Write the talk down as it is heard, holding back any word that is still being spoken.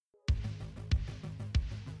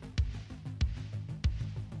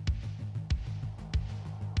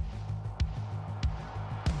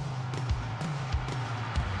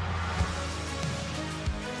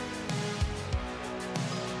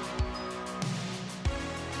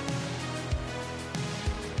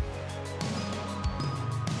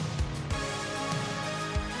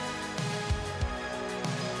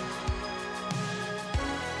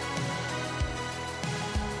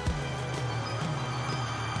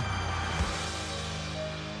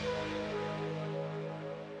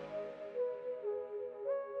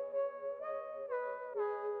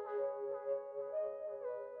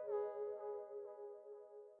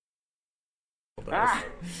those.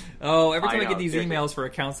 Oh, every time I get these seriously. emails for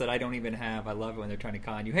accounts that I don't even have, I love it when they're trying to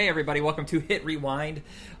con you. Hey, everybody, welcome to Hit Rewind,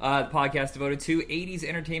 the podcast devoted to 80s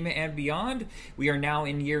entertainment and beyond. We are now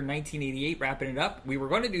in year 1988, wrapping it up. We were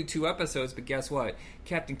going to do 2 episodes, but guess what?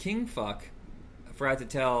 Captain Kingfuck forgot to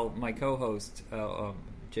tell my co-host,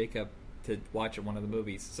 Jacob, to watch one of the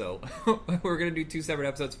movies, so we're going to do 2 separate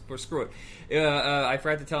episodes for screw it. I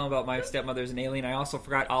forgot to tell him about My Stepmother's an Alien. I also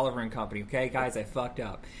forgot Oliver and Company. Okay, guys, I fucked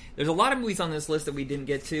up. There's a lot of movies on this list that we didn't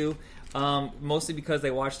get to, mostly because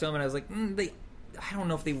they watched them, and I was like, I don't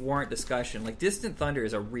know if they warrant discussion. Like, Distant Thunder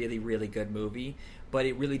is a really, really good movie, but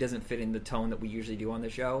it really doesn't fit in the tone that we usually do on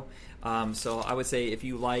the show. So I would say if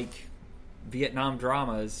you like Vietnam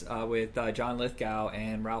dramas with John Lithgow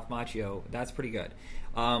and Ralph Macchio, that's pretty good.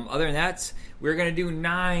 Other than that, we're going to do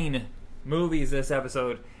 9 movies this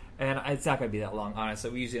episode, and it's not going to be that long, honestly.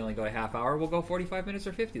 We usually only go a half hour. We'll go 45 minutes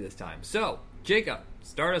or 50 this time. So, Jacob,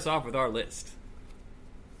 start us off with our list.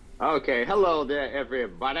 Okay, hello there,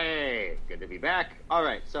 everybody. Good to be back. All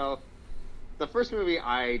right, so the first movie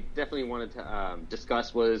I definitely wanted to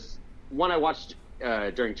discuss was one I watched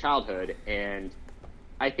during childhood, and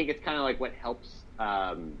I think it's kind of like what helps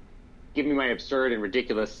give me my absurd and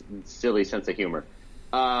ridiculous and silly sense of humor.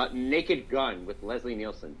 Naked Gun with Leslie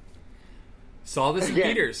Nielsen. Saw this in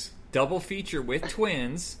theaters. Double feature with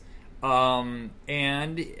twins. And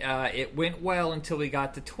it went well until we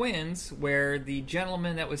got to Twins, where the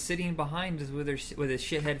gentleman that was sitting behind us with his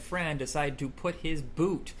shithead friend decided to put his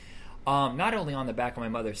boot not only on the back of my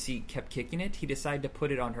mother's seat, kept kicking it, he decided to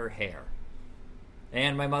put it on her hair.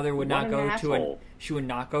 And my mother would not go she would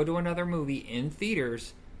not go to another movie in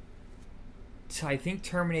theaters to, I think,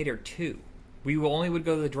 Terminator 2. We only would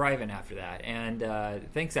go to the drive-in after that. And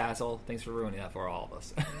thanks, asshole. Thanks for ruining that for all of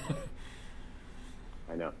us.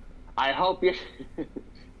 I know. I hope you...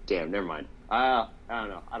 Damn, never mind. I don't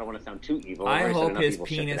know. I don't want to sound too evil. I hope his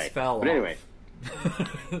penis fell off. But anyway.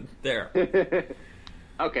 There.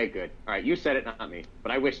 Okay, good. All right, you said it, not me.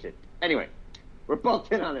 But I wished it. Anyway, we're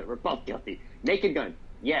both in on it. We're both guilty. Naked Gun.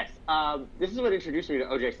 Yes. This is what introduced me to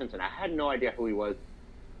O.J. Simpson. I had no idea who he was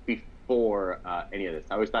before any of this.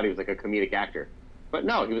 I always thought he was like a comedic actor. But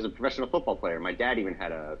no, he was a professional football player. My dad even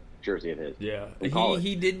had a jersey of his. Yeah.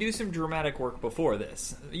 He did do some dramatic work before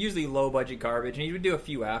this. Usually low-budget garbage, and he would do a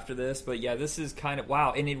few after this. But yeah, this is kind of...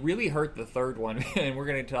 Wow, and it really hurt the third one, and we're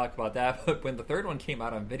going to talk about that. But when the third one came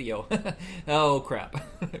out on video, oh, crap.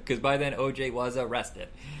 Because by then, O.J. was arrested.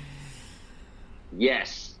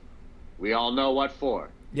 Yes. We all know what for.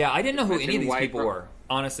 Yeah, I didn't know who any of these people were.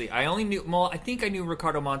 Honestly, I only knew... Well, I think I knew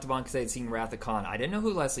Ricardo Montalban because I had seen Wrath of Khan. I didn't know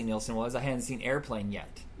who Leslie Nielsen was. I hadn't seen Airplane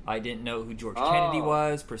yet. I didn't know who George Kennedy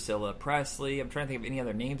was, Priscilla Presley. I'm trying to think of any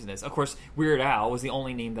other names in this. Of course, Weird Al was the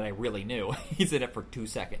only name that I really knew. He's in it for 2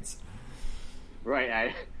 seconds.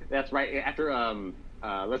 Right, that's right. After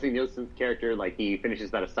Leslie Nielsen's character, like, he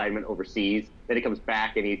finishes that assignment overseas, then he comes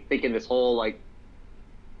back and he's thinking this whole, like...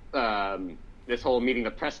 this whole meeting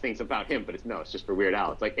the press thinks about him, but it's just for Weird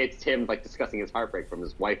Al. It's like it's him like discussing his heartbreak from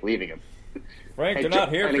his wife leaving him. Frank, they're not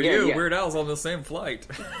here for you. Yeah. Weird Al's on the same flight.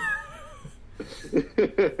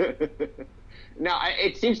 Now,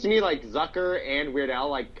 it seems to me like Zucker and Weird Al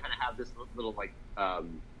like kind of have this little like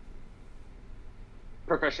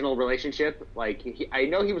professional relationship. Like I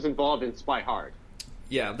know he was involved in Spy Hard.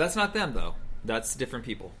 Yeah, that's not them though. That's different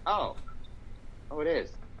people. Oh, it is.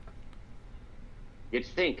 You'd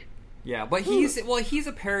think. Yeah, but he's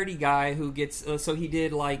a parody guy who gets... so he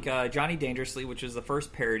did, like, Johnny Dangerously, which was the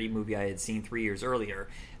first parody movie I had seen 3 years earlier.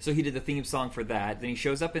 So he did the theme song for that. Then he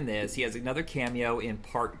shows up in this. He has another cameo in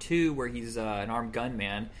Part 2 where he's an armed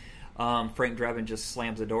gunman. Frank Drebin just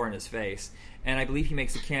slams the door in his face. And I believe he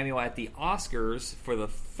makes a cameo at the Oscars for the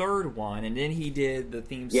third one. And then he did the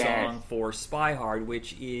theme song for Spy Hard,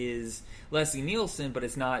 which is Leslie Nielsen, but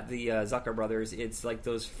it's not the Zucker brothers. It's like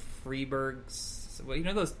those Freebergs... Well, you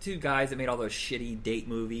know those 2 guys that made all those shitty date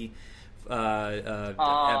movie,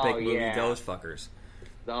 epic movie, those fuckers.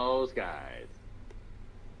 Those guys.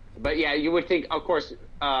 But yeah, you would think, of course,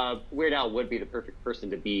 Weird Al would be the perfect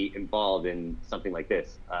person to be involved in something like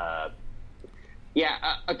this.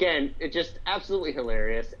 Again, it's just absolutely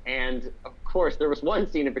hilarious. And of course, there was one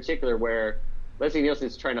scene in particular where Leslie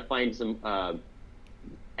Nielsen's trying to find some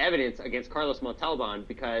evidence against Carlos Montalban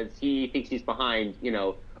because he thinks he's behind,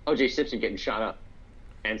 O.J. Simpson getting shot up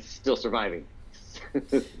and still surviving,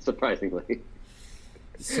 surprisingly.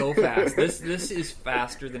 So fast. This is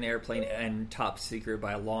faster than Airplane and Top Secret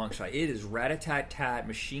by a long shot. It is rat-a-tat-tat,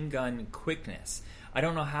 machine gun quickness. I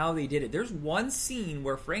don't know how they did it. There's one scene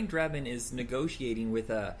where Frank Drebin is negotiating with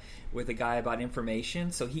a guy about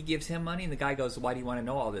information. So he gives him money, and the guy goes, "Why do you want to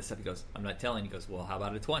know all this stuff?" He goes, "I'm not telling." He goes, "Well, how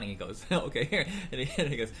about a 20?" He goes, "Okay, here." And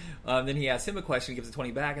he goes, then he asks him a question. He gives the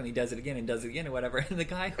 20 back, and he does it again and does it again and whatever. And the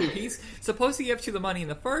guy who he's supposed to give to the money in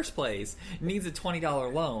the first place needs a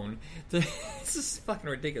 $20 loan. It's just fucking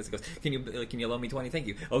ridiculous. He goes, "Can you loan me 20? Thank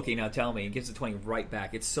you." "Okay, now tell me." He gives the 20 right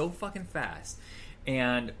back. It's so fucking fast,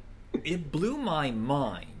 and it blew my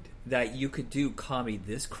mind that you could do comedy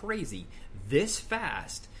this crazy, this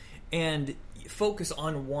fast, and focus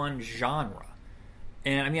on one genre.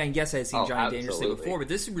 And I mean, I guess I had seen Johnny Dangerously before, but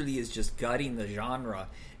this really is just gutting the genre.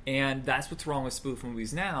 And that's what's wrong with spoof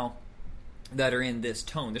movies now that are in this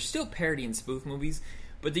tone. They're still parodying spoof movies,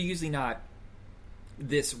 but they're usually not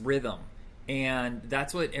this rhythm. And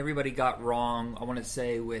that's what everybody got wrong, I want to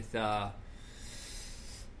say, with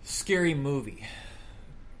Scary Movie.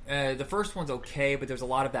 The first one's okay, but there's a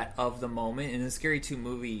lot of that of the moment. And the Scary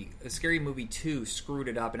Movie 2 screwed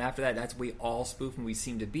it up. And after that, that's the way all spoof movies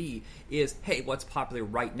seem to be, is, hey, what's popular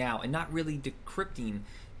right now? And not really decrypting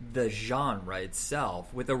the genre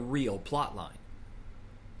itself with a real plot line.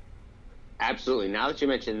 Absolutely. Now that you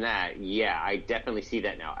mentioned that, yeah, I definitely see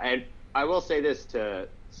that now. And I will say this to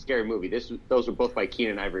Scary Movie. Those were both by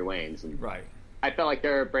Keenan Ivory Wayans. And right. I felt like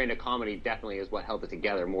their brand of comedy definitely is what held it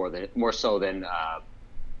together more so than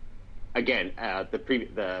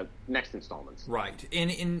the next installments. Right.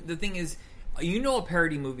 And the thing is, a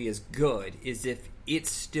parody movie is good is if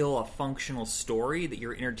it's still a functional story that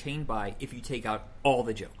you're entertained by if you take out all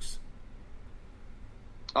the jokes.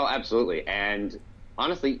 Oh, absolutely. And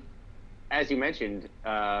honestly, as you mentioned,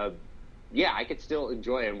 I could still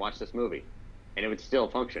enjoy and watch this movie, and it would still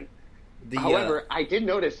function. However, I did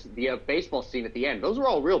notice the baseball scene at the end. Those were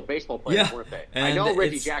all real baseball players, weren't they? I know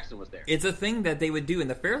Reggie Jackson was there. It's a thing that they would do, and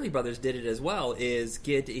the Farrelly brothers did it as well, is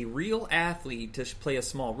get a real athlete to play a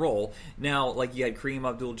small role. Now, like you had Kareem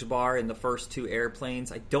Abdul-Jabbar in the first two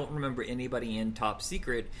Airplanes. I don't remember anybody in Top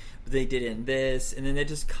Secret, but they did it in this, and then it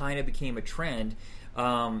just kind of became a trend.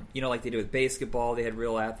 Like they do with basketball, they had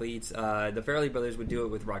real athletes. The Farrelly brothers would do it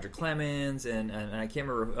with Roger Clemens, and I can't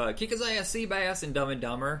remember, Kick His Ass, Seabass, and Dumb and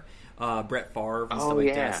Dumber. Brett Favre and stuff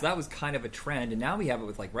like that. So that was kind of a trend, and now we have it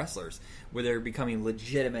with like wrestlers where they're becoming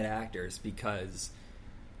legitimate actors because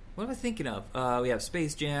what am I thinking of? We have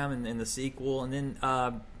Space Jam and the sequel, and then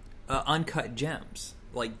Uncut Gems.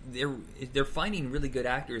 Like they're finding really good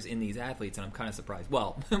actors in these athletes, and I'm kind of surprised.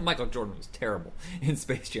 Well, Michael Jordan was terrible in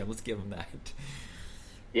Space Jam. Let's give him that.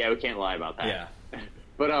 Yeah, we can't lie about that. Yeah,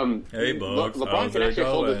 but hey, Bugs, LeBron can actually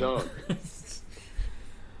hold his own.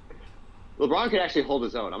 LeBron could actually hold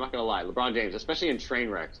his own. I'm not going to lie. LeBron James, especially in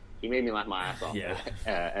Trainwreck, he made me laugh my ass off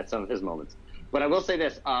at some of his moments. But I will say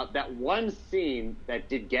this. That one scene that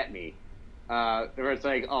did get me, where it's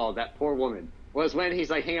like, oh, that poor woman, was when he's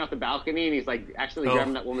like hanging out the balcony and he's like actually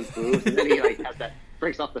grabbing that woman's boobs, and then he like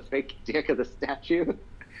breaks off the fake dick of the statue.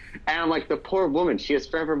 And I'm like, the poor woman, she is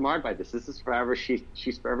forever marred by this. This is forever, she's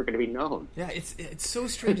forever going to be known. Yeah, it's so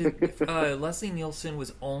strange. Leslie Nielsen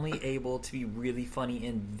was only able to be really funny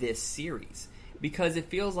in this series. Because it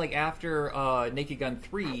feels like after Naked Gun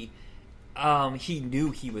 3, he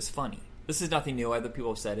knew he was funny. This is nothing new, other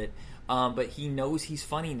people have said it. But he knows he's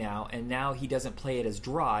funny now, and now he doesn't play it as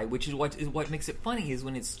dry, which is what makes it funny is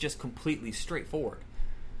when it's just completely straightforward.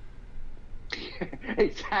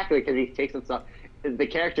 Exactly, because he takes himself... The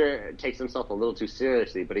character takes himself a little too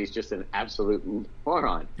seriously, but he's just an absolute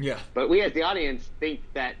moron. Yeah. But we as the audience think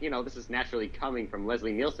that, this is naturally coming from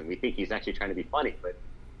Leslie Nielsen. We think he's actually trying to be funny, but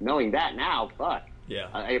knowing that now, fuck. Yeah.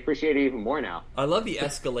 I appreciate it even more now. I love the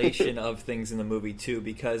escalation of things in the movie, too,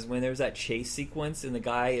 because when there's that chase sequence and the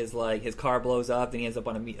guy is like, his car blows up, then he ends up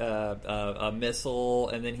on a missile,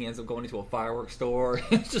 and then he ends up going into a fireworks store.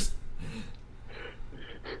 It's just...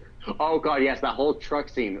 Oh, God, yes, that whole truck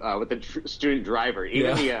scene with the student driver.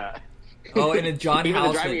 Even and John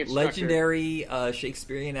Houseman, legendary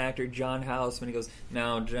Shakespearean actor John Houseman. He goes,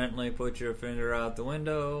 "Now gently put your finger out the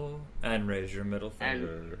window and raise your middle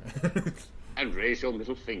finger." And raise your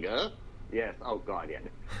middle finger. Yes. Oh, God, yeah.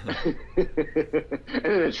 And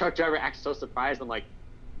then the truck driver acts so surprised. I'm like,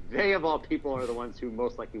 they of all people are the ones who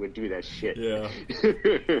most likely would do that shit. Yeah.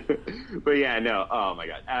 But yeah, no. Oh my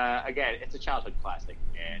God. Again, it's a childhood classic,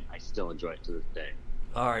 and I still enjoy it to this day.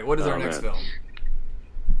 All right. What is our next film?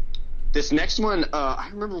 This next one, I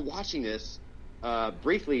remember watching this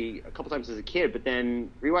briefly a couple times as a kid, but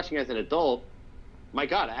then rewatching as an adult. My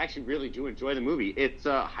God, I actually really do enjoy the movie. It's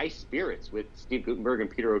High Spirits with Steve Guttenberg and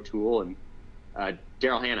Peter O'Toole and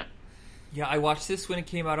Daryl Hannah. Yeah, I watched this when it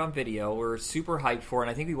came out on video. We're super hyped for it,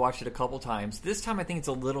 and I think we watched it a couple times. This time I think it's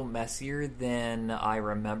a little messier than I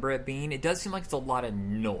remember it being. It does seem like it's a lot of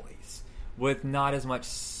noise with not as much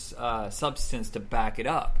substance to back it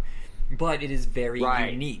up. But it is very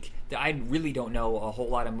unique. I really don't know a whole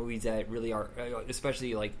lot of movies that really are,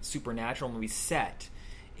 especially like supernatural movies set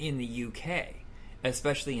in the UK,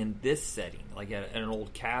 especially in this setting, like at an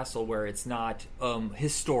old castle where it's not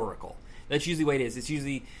historical. That's usually the way it is. It's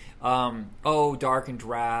usually dark and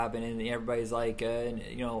drab, and then everybody's like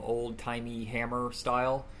old timey Hammer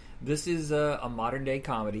style. This is a modern day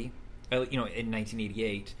comedy, in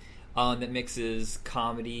 1988. That mixes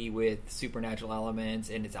comedy with supernatural elements,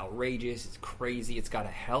 and it's outrageous, it's crazy, it's got a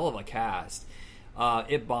hell of a cast.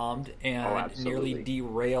 It bombed and nearly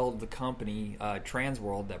derailed the company,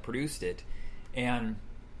 Transworld, that produced it. And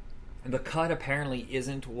the cut apparently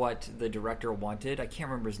isn't what the director wanted. I can't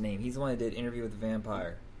remember his name. He's the one that did Interview with the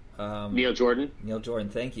Vampire. Neil Jordan? Neil Jordan,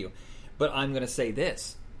 thank you. But I'm going to say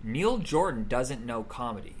this. Neil Jordan doesn't know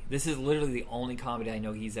comedy. This is literally the only comedy I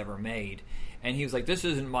know he's ever made. And he was like, this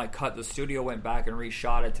isn't my cut. The studio went back and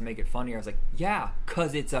reshot it to make it funnier. I was like, yeah,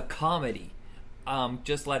 because it's a comedy.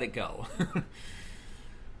 Just let it go.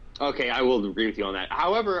 Okay, I will agree with you on that.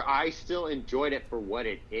 However, I still enjoyed it for what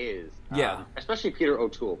it is. Yeah. Especially Peter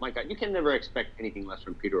O'Toole. My God, you can never expect anything less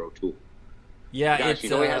from Peter O'Toole. Yeah, gosh, he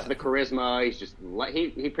has the charisma. He's just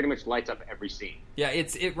he pretty much lights up every scene. Yeah,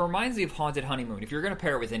 it reminds me of Haunted Honeymoon. If you're going to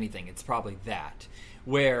pair it with anything, it's probably that,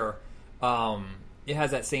 where it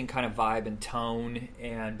has that same kind of vibe and tone,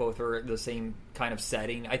 and both are the same kind of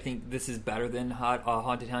setting. I think this is better than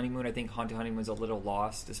Haunted Honeymoon. I think Haunted Honeymoon is a little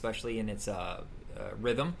lost, especially in its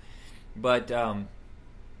rhythm. But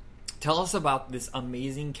tell us about this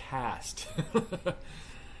amazing cast.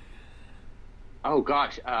 Oh,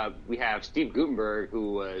 gosh. We have Steve Guttenberg,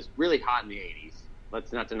 who was really hot in the 80s.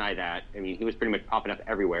 Let's not deny that. I mean, he was pretty much popping up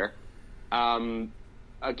everywhere.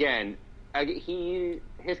 Again,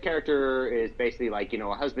 his character is basically like,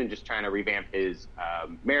 a husband just trying to revamp his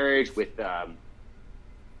marriage with, I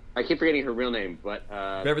keep forgetting her real name, but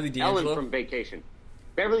Beverly D'Angelo? Ellen from Vacation.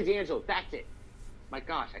 Beverly D'Angelo, that's it. My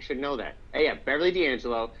gosh, I should know that. Hey, yeah, Beverly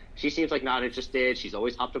D'Angelo. She seems like not interested. She's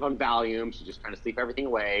always hopped up on Valium. She's just trying to sleep everything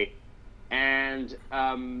away. And,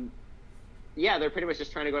 they're pretty much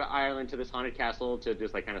just trying to go to Ireland to this haunted castle to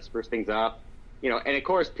just, kind of spruce things up. And, of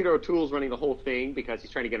course, Peter O'Toole's running the whole thing because he's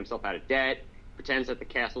trying to get himself out of debt, pretends that the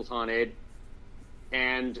castle's haunted.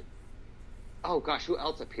 And, oh, gosh, who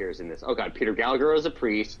else appears in this? Oh, God, Peter Gallagher as a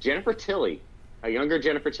priest. Jennifer Tilly, a younger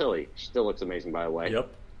Jennifer Tilly. She still looks amazing, by the way. Yep.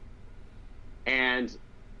 And,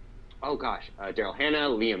 oh, gosh, Daryl Hannah,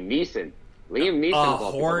 Liam Neeson. Liam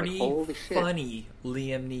Neeson. Horny, funny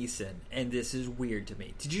Liam Neeson. And this is weird to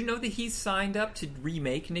me. Did you know that he's signed up to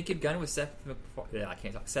remake Naked Gun with Seth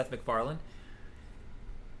MacFarlane?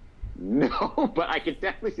 No, but I could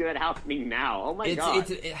definitely see that happening now. Oh my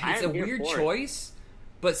God. It's a weird choice,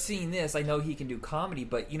 but seeing this, I know he can do comedy,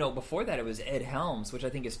 but, before that it was Ed Helms, which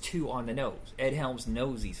I think is too on the nose. Ed Helms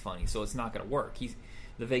knows he's funny, so it's not going to work.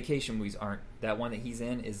 The Vacation movies aren't, that one that he's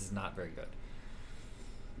in is not very good.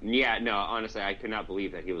 Yeah, no, honestly, I could not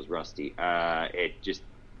believe that he was rusty. It just,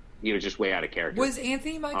 just way out of character. Was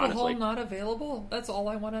Anthony Michael Hall not available? That's all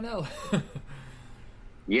I want to know.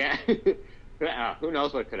 Yeah, who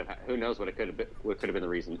knows what could have? Who knows what could have been the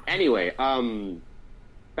reason? Anyway,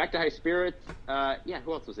 back to High Spirits.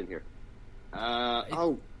 Who else was in here?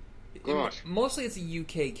 Gosh. Mostly it's a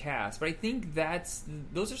UK cast, but I think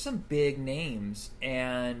those are some big names,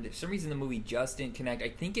 and for some reason the movie just didn't connect. I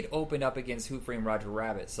think it opened up against Who Framed Roger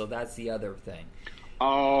Rabbit, so that's the other thing.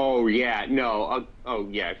 Oh, yeah, no.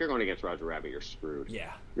 If you're going against Roger Rabbit, you're screwed.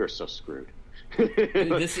 Yeah. You're so screwed.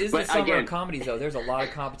 This is the summer of comedies, though. There's a lot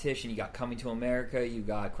of competition. You got Coming to America, you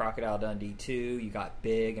got Crocodile Dundee 2, you got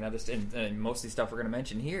Big, and others, and most of the stuff we're going to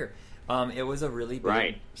mention here. It was a really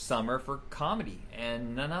big summer for comedy,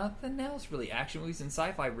 and nothing else really. Action movies and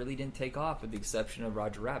sci-fi really didn't take off, with the exception of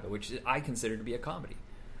Roger Rabbit, which I consider to be a comedy.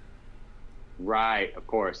 Right, of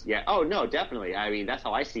course, yeah. Oh no, definitely. I mean, that's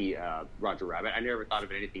how I see Roger Rabbit. I never thought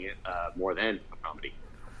of anything more than a comedy.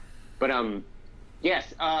 But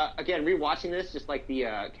yes. Again, rewatching this, just like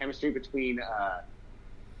the chemistry between.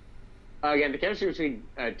 Again, the chemistry between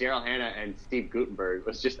Daryl Hannah and Steve Guttenberg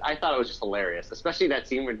was I thought it was just hilarious, especially that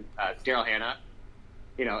scene when Daryl Hannah,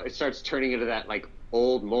 it starts turning into that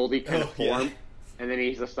old moldy kind of form, yeah. And then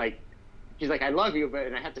he's just like, I love you,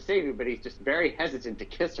 and I have to save you, but he's just very hesitant to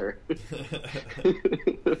kiss her. Well,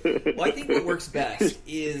 I think what works best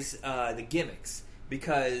is the gimmicks,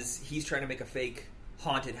 because he's trying to make a fake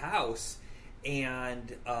haunted house, and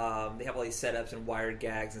they have all these setups and wired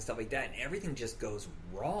gags and stuff like that, and everything just goes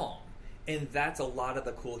wrong. And that's a lot of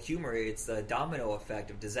the cool humor. It's the domino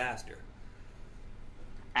effect of disaster.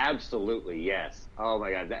 Absolutely, yes. Oh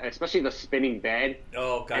my god, especially the spinning bed.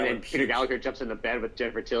 Oh god, and then Peter Gallagher jumps in the bed with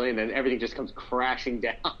Jennifer Tilly, and then everything just comes crashing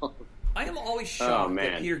down. I am always shocked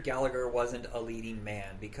that Peter Gallagher wasn't a leading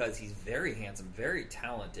man, because he's very handsome, very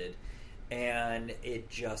talented, and it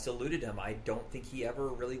just eluded him. I don't think he ever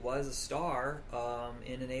really was a star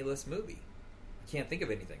in an A-list movie. I can't think of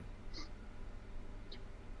anything.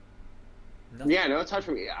 Nothing. Yeah, no, it's hard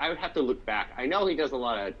for me. I would have to look back. I know he does a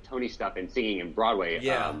lot of Tony stuff and singing in Broadway.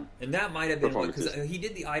 Yeah, and that might have been because he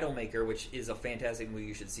did The Idolmaker, which is a fantastic movie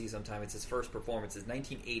you should see sometime. It's his first performance. It's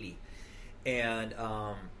 1980, and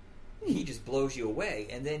he just blows you away.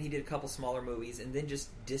 And then he did a couple smaller movies, and then just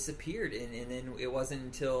disappeared. And then it wasn't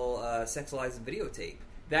until Sex, Lies, and Videotape.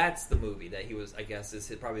 That's the movie that he was, I guess,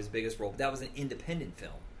 is probably his biggest role. But that was an independent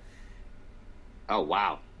film. Oh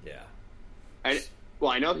wow! Yeah. Well,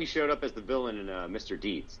 I know he showed up as the villain in Mr.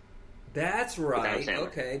 Deeds. That's right.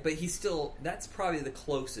 Okay, but he's still... That's probably the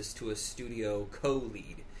closest to a studio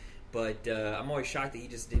co-lead. But I'm always shocked that he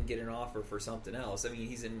just didn't get an offer for something else. I mean,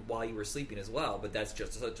 he's in While You Were Sleeping as well, but that's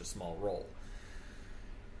just such a small role.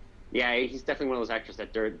 Yeah, he's definitely one of those actors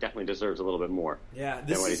that definitely deserves a little bit more. Yeah,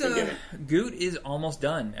 Goot is almost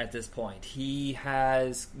done at this point. He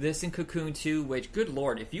has this in Cocoon 2, which, good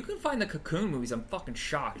lord, if you can find the Cocoon movies, I'm fucking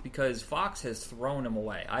shocked, because Fox has thrown them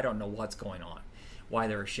away. I don't know what's going on, why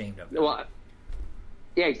they're ashamed of them. Well,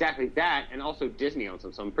 yeah, exactly that, and also Disney owns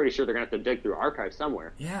them, so I'm pretty sure they're going to have to dig through archives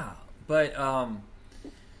somewhere. Yeah, but,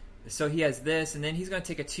 so he has this, and then he's going to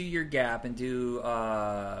take a 2-year gap and do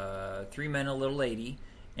 3 Men and a Little Lady,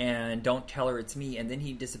 and Don't Tell Her It's Me, and then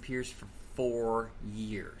he disappears for 4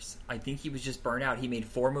 years. I think he was just burnt out. He made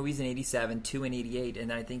 4 movies in 87, 2 in 88, and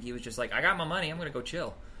then I think he was just like, I got my money, I'm going to go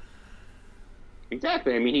chill.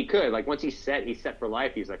 Exactly. I mean, he could. Like, once he's set for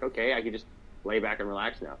life. He's like, okay, I can just lay back and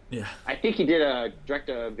relax now. Yeah. I think he did a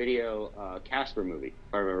direct-to-video Casper movie,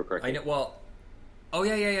 if I remember correctly. I know, well, oh,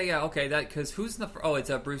 yeah, okay, that, because who's in the, oh, it's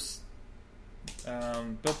Bruce,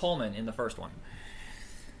 Bill Pullman in the first one.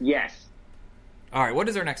 Yes. All right, what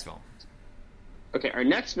is our next film? Okay, our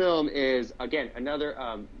next film is, again, another,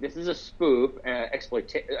 this is a spoof, I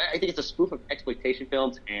think it's a spoof of exploitation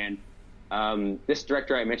films, and this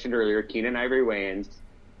director I mentioned earlier, Keenen Ivory Wayans,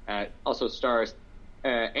 also stars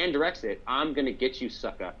and directs it, I'm Gonna Get You,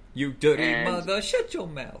 Sucker. You dirty mother, shut your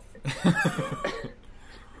mouth.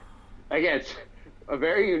 Again, it's a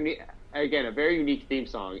very unique theme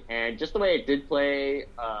song, and just the way it did play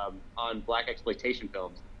on black exploitation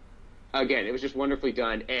films, again, it was just wonderfully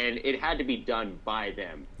done, and it had to be done by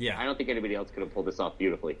them. Yeah. I don't think anybody else could have pulled this off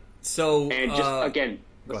beautifully. So, and just, again,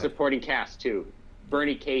 the supporting cast, too.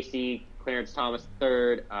 Bernie Casey, Clarence Thomas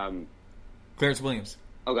III. Clarence Williams.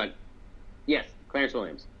 Oh, God. Yes, Clarence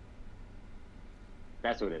Williams.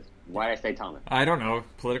 That's what it is. Why did I say Thomas? I don't know.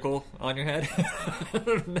 Political on your head?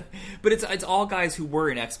 But it's all guys who were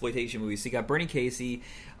in exploitation movies. So you got Bernie Casey,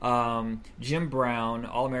 Jim Brown,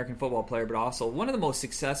 All-American football player, but also one of the most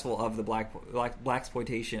successful of the black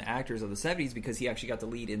exploitation actors of the 70s, because he actually got the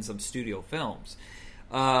lead in some studio films.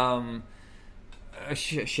 Isaac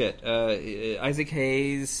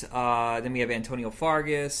Hayes, then we have Antonio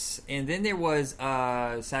Fargas, and then there was,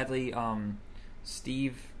 sadly,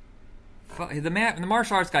 Steve... The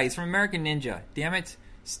martial arts guy. He's from American Ninja. Damn it,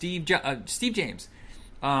 Steve James.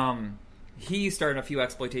 He starred in a few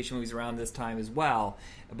exploitation movies around this time as well,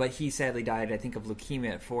 but he sadly died, I think, of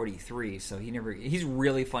leukemia at 43. So he's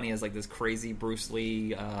really funny as like this crazy Bruce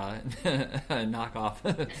Lee knockoff.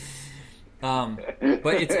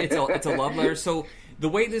 But it's a love letter. So the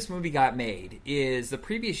way this movie got made is the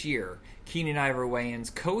previous year, Keenen Ivory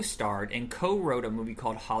Wayans co-starred and co-wrote a movie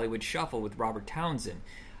called Hollywood Shuffle with Robert Townsend.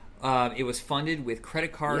 It was funded with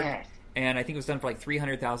credit card, and I think it was done for like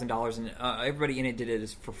 $300,000, and everybody in it did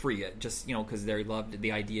it for free, just because they loved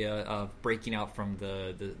the idea of breaking out from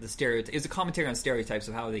the stereotypes. It was a commentary on stereotypes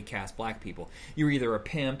of how they cast black people. You're either a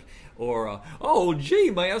pimp or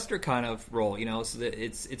my Esther kind of role, so that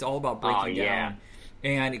it's all about breaking down.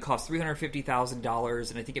 And it cost $350,000,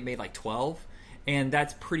 and I think it made like 12, and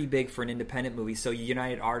that's pretty big for an independent movie. So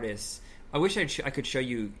United Artists. I wish I could show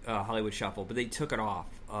you Hollywood Shuffle, but they took it off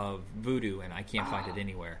of Vudu, and I can't find it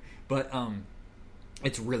anywhere. But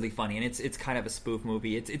it's really funny, and it's kind of a spoof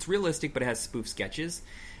movie. It's realistic, but it has spoof sketches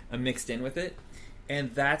mixed in with it,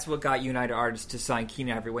 and that's what got United Artists to sign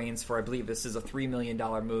Keenen Ivory Wayans for, I believe this is a $3 million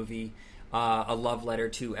movie, a love letter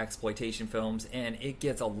to exploitation films, and it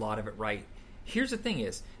gets a lot of it right. Here's the thing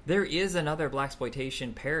is, there is another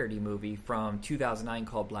blaxploitation parody movie from 2009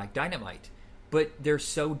 called Black Dynamite. But they're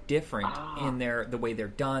so different in the way they're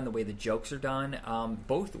done, the way the jokes are done.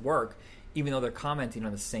 Both work. even though they're commenting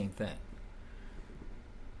on the same thing.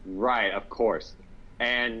 Right, of course.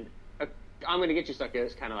 And I'm going to get you stuck.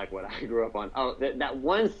 It's kind of like what I grew up on. Oh, that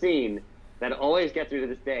one scene that always gets me to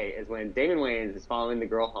this day is when Damon Wayans is following the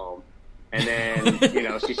girl home, and then, you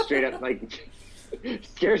know, she straight up, like,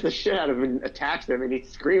 scares the shit out of him and attacks him, and he's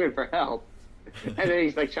screaming for help. And then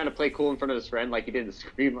he's, like, trying to play cool in front of his friend like he didn't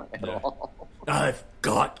scream at all. I've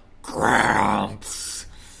got cramps.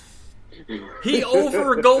 He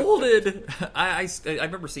overgolded. I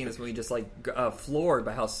remember seeing this movie just like floored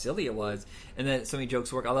by how silly it was, and then so many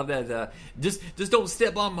jokes work. I love that. Just don't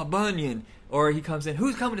step on my bunion. Or he comes in.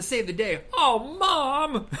 Who's coming to save the day? Oh,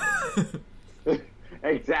 Mom.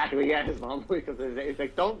 Exactly. Yeah, his mom comes in. He's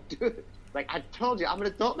like, don't do it. Like, I told you, I'm an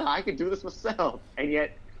adult now. I can do this myself. And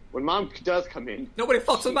yet, when Mom does come in, nobody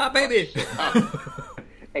fucks with my baby.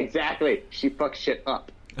 Exactly. She fucks shit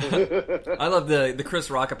up. I love the Chris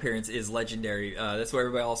Rock appearance is legendary. That's where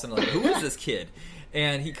everybody all of a sudden like, who is this kid?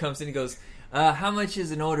 And he comes in and goes, how much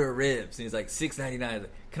is an order of ribs? And he's like, $6.99. Like,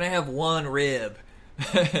 can I have one rib?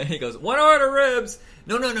 And he goes, one order of ribs.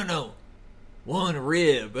 No. One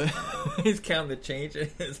rib. He's counting the change in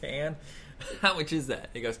his hand. How much is that?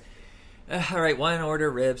 He goes, all right, one order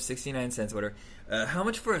of ribs, 69 cents, whatever. How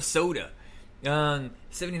much for a soda?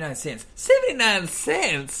 79 cents. 79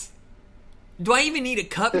 cents? Do I even need a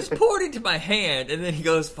cup? Just pour it into my hand. And then he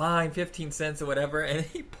goes, fine, 15 cents or whatever. And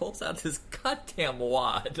he pulls out this goddamn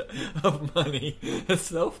wad of money. It's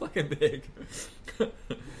so fucking big.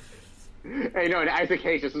 Hey, no, and Isaac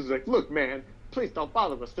Hayes just was like, look, man, please don't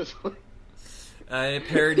bother us this way. It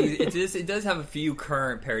parodies. It does have a few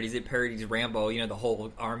current parodies. It parodies Rambo, you know, the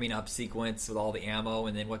whole arming up sequence with all the ammo,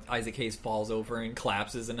 and then what Isaac Hayes falls over and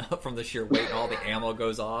collapses enough from the sheer weight, and all the ammo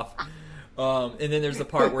goes off. And then there's the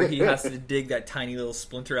part where he has to dig that tiny little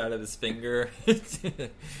splinter out of his finger. It's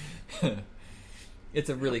a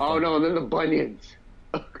really fun no, and then the bunions.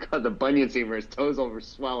 Oh god, the bunion scene where his toes over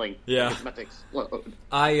swelling. Yeah, it's about to explode.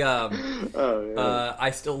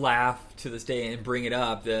 I still laugh to this day and bring it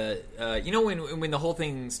up. You know when the whole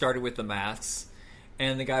thing started with the masks,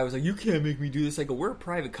 and the guy was like, "You can't make me do this." I go, "We're a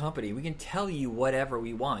private company. We can tell you whatever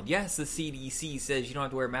we want. Yes, the CDC says you don't have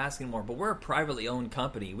to wear a mask anymore, but we're a privately owned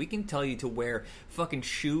company. We can tell you to wear fucking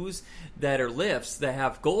shoes that are lifts that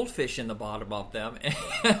have goldfish in the bottom of them."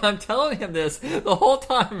 And I'm telling him this the whole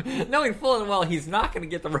time, knowing full and well he's not going to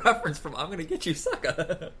get the reference from "I'm going to get you,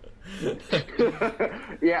 sucker."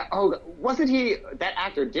 Yeah. Oh, wasn't he that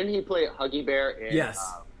actor? Didn't he play Huggy Bear in? Yes.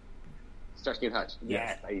 Starsky and Hutch.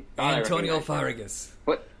 Yes. Antonio Farragus.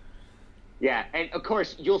 But yeah, and of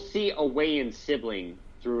course you'll see a Wayans sibling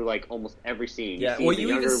through like almost every scene. Yeah, you see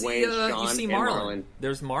you even see Sean, you see Marlon.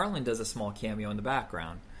 There's Marlon does a small cameo in the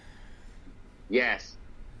background. Yes.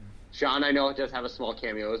 Sean, I know, does have a small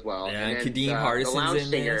cameo as well. Yeah, and Kadeem Hardison's in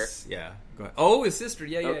singer. this. Yeah. Go ahead. Oh, his sister.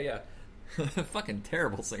 Yeah. Fucking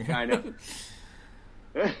terrible singer. I know.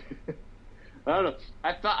 I don't know.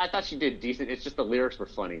 I thought she did decent. It's just the lyrics were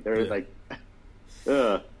funny. They're like,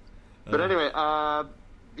 ugh. But anyway,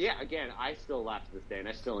 yeah. Again, I still laugh to this day, and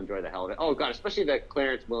I still enjoy the hell of it. Oh god, especially the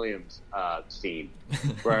Clarence Williams scene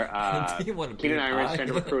where Keenan Ivory's trying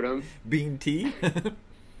to recruit him. Bean tea.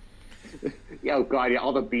 Yeah. Oh god. Yeah.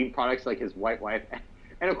 All the bean products, like his white wife,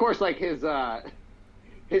 and of course, like his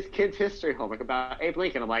kid's history homework about Abe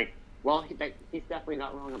Lincoln. I'm like, well, he's definitely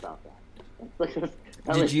not wrong about that.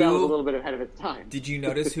 That was a little bit ahead of its time. Did you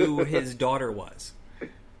notice who his daughter was?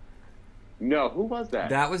 No, who was that?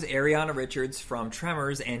 That was Ariana Richards from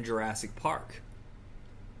Tremors and Jurassic Park.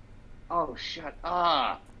 Oh, shut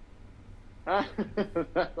up.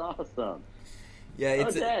 That's awesome. Yeah,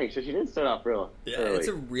 dang, so she did start off real early. It's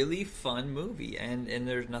a really fun movie, and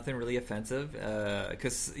there's nothing really offensive,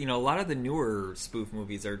 because, you know, a lot of the newer spoof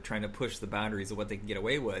movies are trying to push the boundaries of what they can get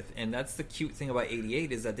away with, and that's the cute thing about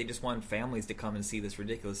 88 is that they just want families to come and see this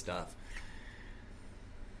ridiculous stuff.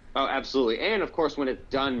 Oh, absolutely. And, of course, when it's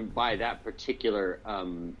done by that particular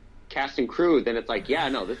cast and crew, then it's like, yeah,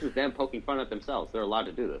 no, this is them poking fun at themselves. They're allowed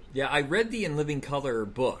to do this. Yeah, I read the In Living Color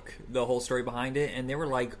book, the whole story behind it, and they were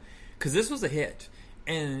like, because this was a hit,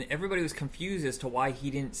 and everybody was confused as to why he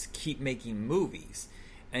didn't keep making movies.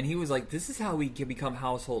 And he was like, this is how we can become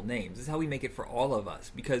household names. This is how we make it for all of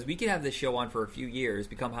us. Because we could have this show on for a few years,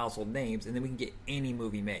 become household names, and then we can get any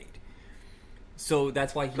movie made. So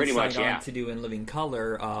that's why he signed on to do In Living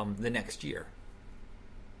Color the next year.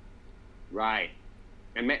 Right.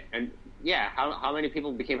 And yeah, how many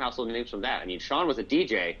people became household names from that? I mean, Sean was a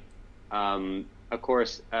DJ. Of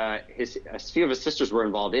course, a few of his sisters were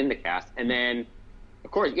involved in the cast. And then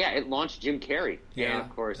Of course, yeah, it launched Jim Carrey. Yeah, and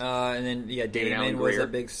of course, and then Damon was a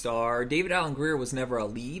big star. David Allen Greer was never a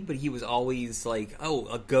lead, but he was always like,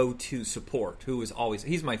 a go-to support.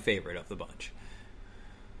 He's my favorite of the bunch.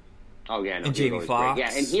 Oh yeah, no, and Jamie Foxx.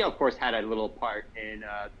 Yeah, and he of course had a little part in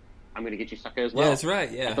 "I'm Gonna Get You Sucker" as well. Yeah, that's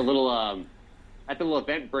right. Yeah, at the little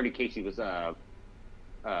event Bernie Casey was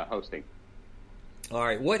hosting. All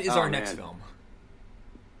right, what is our next film?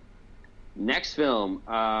 Next film,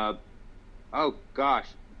 oh gosh,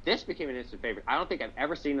 this became an instant favorite. I don't think I've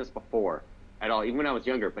ever seen this before at all, even when I was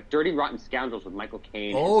younger. But Dirty Rotten Scoundrels with Michael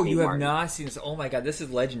Caine. Oh, you have Martin. not seen this? Oh my God, this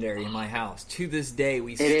is legendary in my house. To this day,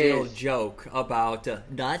 we still joke about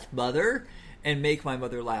not mother and make my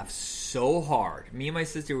mother laugh so hard. Me and my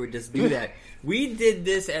sister would just do that. We did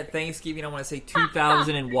this at Thanksgiving. I want to say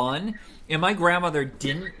 2001, and my grandmother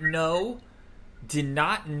did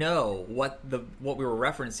not know what we were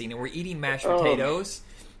referencing, and we're eating mashed potatoes.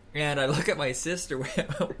 And I look at my sister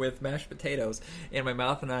with mashed potatoes in my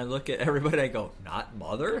mouth, and I look at everybody, and I go, "Not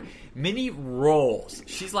mother?" Minnie rolls.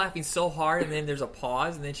 She's laughing so hard, and then there's a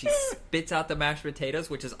pause, and then she spits out the mashed potatoes,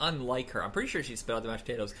 which is unlike her. I'm pretty sure she spit out the mashed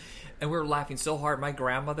potatoes. And we were laughing so hard. My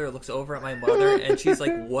grandmother looks over at my mother, and she's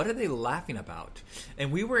like, "What are they laughing about?"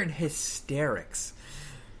 And we were in hysterics.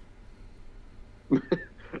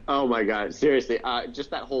 Oh my God! Seriously,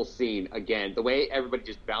 just that whole scene again. The way everybody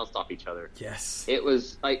just bounced off each other. Yes, it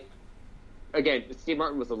was like, again, Steve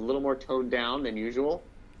Martin was a little more toned down than usual.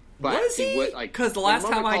 But was he? Because the last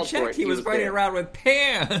time I checked, he was running around with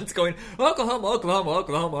pants, going Oklahoma, Oklahoma,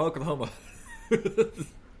 Oklahoma, Oklahoma.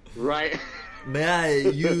 Right. May I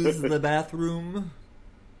use the bathroom?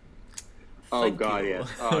 Oh God, yes.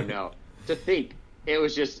 Oh no. To think. It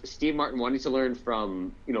was just Steve Martin wanting to learn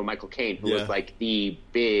from, Michael Caine, who was like the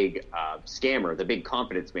big scammer, the big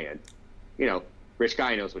confidence man. Rich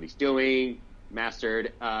guy knows what he's doing,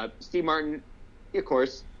 mastered. Steve Martin, of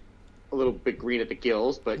course, a little bit green at the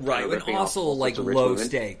gills, but right, and also like low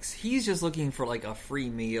stakes. He's just looking for like a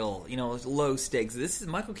free meal, low stakes.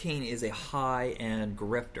 Michael Caine is a high end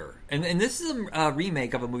grifter, and this is a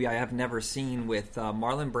remake of a movie I have never seen with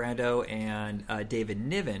Marlon Brando and David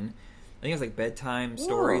Niven. I think it was like Bedtime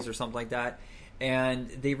Stories or something like that. And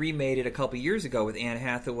they remade it a couple years ago with Anne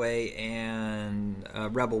Hathaway and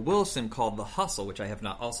Rebel Wilson called The Hustle, which I have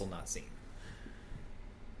also not seen.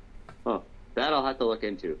 Huh. That I'll have to look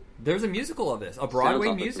into. There's a musical of this, a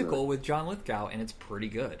Broadway musical with John Lithgow, and it's pretty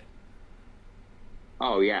good.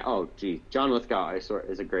 Oh yeah. Oh gee, John Lithgow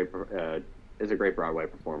is a great Broadway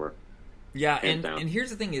performer. Yeah, and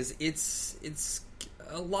here's the thing: it's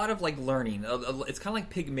a lot of like learning. It's kind of like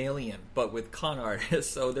Pygmalion, but with con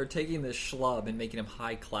artists. So they're taking this schlub and making him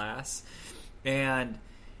high class, and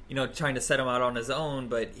trying to set him out on his own.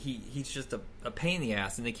 But he's just a pain in the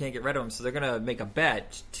ass, and they can't get rid of him. So they're gonna make a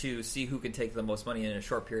bet to see who can take the most money in a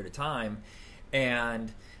short period of time.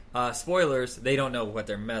 And spoilers, they don't know what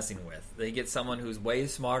they're messing with. They get someone who's way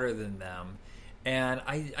smarter than them. And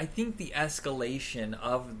I think the escalation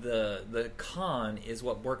of the con is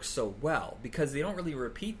what works so well, because they don't really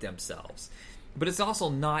repeat themselves. But it's also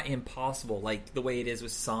not impossible, like the way it is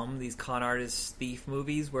with some of these con artist thief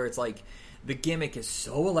movies, where it's like the gimmick is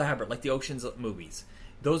so elaborate, like the Ocean's movies.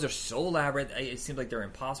 Those are so elaborate, it seems like they're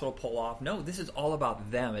impossible to pull off. No, this is all about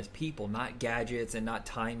them as people, not gadgets and not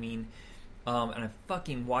timing. And I'm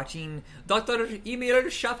fucking watching Dr. Emil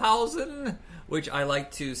Schaffhausen, which I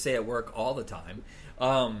like to say at work all the time.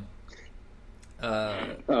 Oh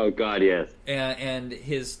God, yes. And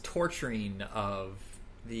his torturing of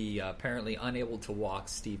the apparently unable to walk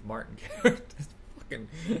Steve Martin character. Fucking,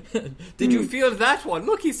 did you feel that one?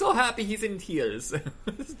 Look, he's so happy, he's in tears.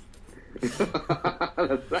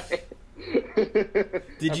 That's right.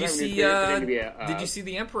 Did you see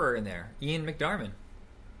the Emperor in there? Ian McDiarmid.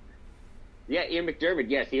 Yeah, Ian McDiarmid,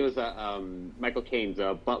 yes. He was Michael Caine's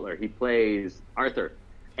butler. He plays Arthur.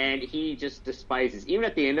 And he just despises, even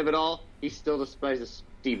at the end of it all, he still despises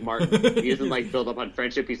Steve Martin. He doesn't build up on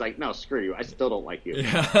friendship. He's like, no, screw you. I still don't like you.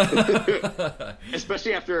 Yeah.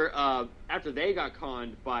 Especially after they got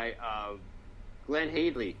conned by Glenn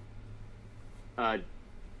Hadley. That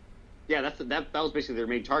was basically their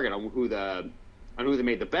main target on who they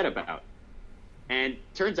made the bet about. And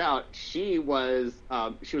turns out she was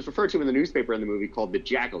referred to in the newspaper in the movie called the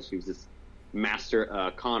Jackal. She was this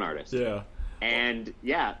master con artist. Yeah. And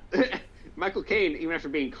yeah, Michael Caine, even after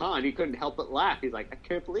being conned, he couldn't help but laugh. He's like, I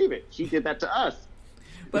can't believe it. She did that to us.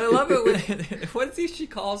 But I love it when what is she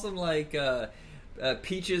calls him, like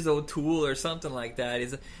Peaches O'Toole or something like that.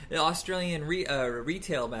 He's an Australian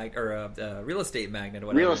retail real estate magnate or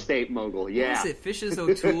whatever. Real estate mogul, yeah. What is it, Fishes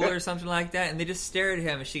O'Toole or something like that? And they just stare at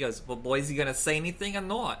him, and she goes, well, boy, is he going to say anything or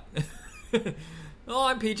not? Oh,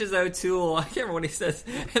 I'm Peaches O'Toole. I can't remember what he says.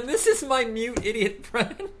 And this is my mute idiot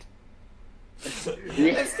friend.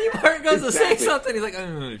 Yeah, And Steve Martin goes to say exactly. something. He's like,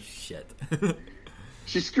 oh, shit.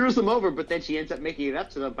 She screws them over, but then she ends up making it up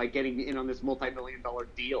to them by getting in on this multi-million-dollar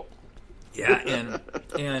deal. Yeah,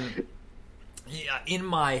 and yeah, in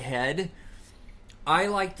my head, I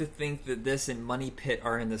like to think that this and Money Pit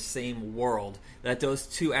are in the same world. That those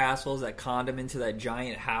two assholes that conned him into that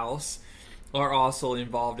giant house are also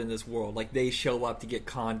involved in this world. Like, they show up to get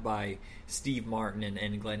conned by Steve Martin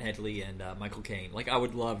and Glenn Headley and Michael Caine. Like, I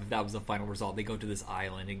would love if that was the final result. They go to this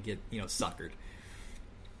island and get, suckered.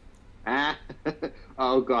 Ah,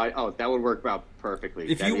 oh god, oh that would work out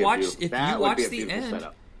perfectly. If That'd you be a watch, beautiful- if that you would watch be a the beautiful end,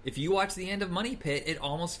 setup. if you watch the end of Money Pit, it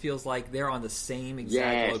almost feels like they're on the same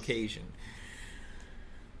exact Yes. location.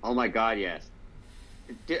 Oh my god, yes.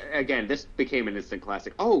 Again, this became an instant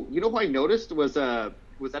classic. Oh, you know what I noticed was at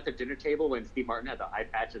the dinner table when Steve Martin had the eye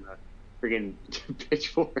patch and the friggin'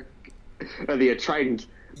 pitchfork, or the trident.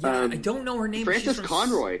 Yeah, I don't know her name. but she's Frances from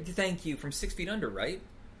Conroy. Thank you, from 6 Feet Under, right?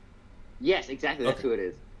 Yes, exactly. That's Okay. who it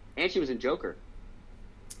is. And she was in Joker.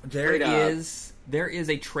 There Straight is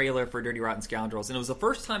a trailer for Dirty Rotten Scoundrels, and it was the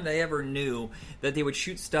first time they ever knew that they would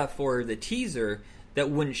shoot stuff for the teaser that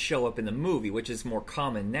wouldn't show up in the movie, which is more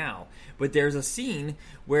common now. But there's a scene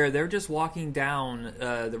where they're just walking down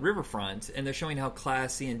the riverfront, and they're showing how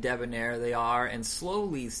classy and debonair they are, and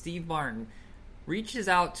slowly Steve Martin reaches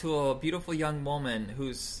out to a beautiful young woman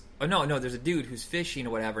who's... Oh, no, there's a dude who's fishing or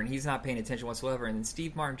whatever, and he's not paying attention whatsoever, and then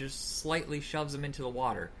Steve Martin just slightly shoves him into the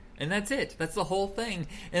water. And that's it. That's the whole thing.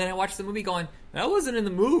 And then I watched the movie going, that wasn't in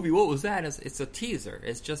the movie. What was that? It's a teaser.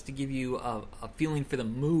 It's just to give you a feeling for the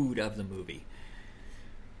mood of the movie.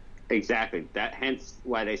 Exactly. Hence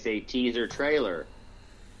why they say teaser trailer.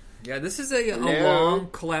 Yeah, this is a No. long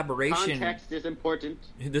collaboration. Context is important.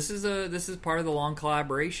 This is part of the long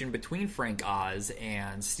collaboration between Frank Oz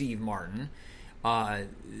and Steve Martin. That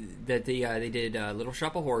they did Little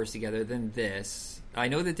Shop of Horrors together. Then this. I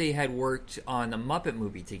know that they had worked on the Muppet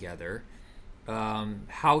movie together.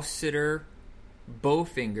 House Sitter,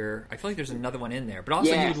 Bowfinger. I feel like there's another one in there. But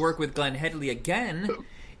also Yes. he would work with Glenn Headley again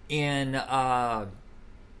in Sergeant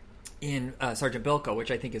Bilko,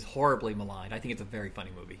 which I think is horribly maligned. I think it's a very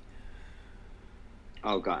funny movie.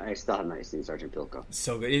 Oh god, I still have not seen Sergeant Bilko.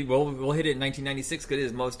 So good. We'll hit it in 1996 because it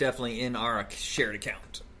is most definitely in our shared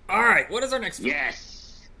account. All right, what is our next film? Yes.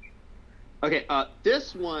 Okay,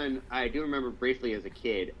 this one I do remember briefly as a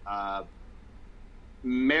kid.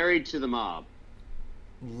 Married to the Mob.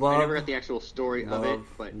 I never got the actual story of it,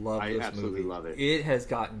 but I this absolutely movie. love it. It has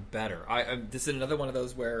gotten better. This is another one of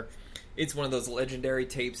those where it's one of those legendary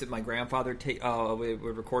tapes that my grandfather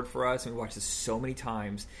would record for us, and we watched this so many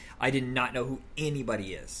times. I did not know who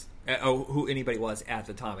anybody is. Who anybody was at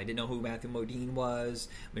the time. I didn't know who Matthew Modine was,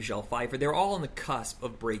 Michelle Pfeiffer. They were all on the cusp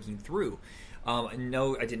of breaking through. I didn't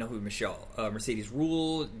know who Mercedes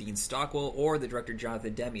Rule, Dean Stockwell, or the director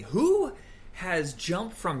Jonathan Demme, who has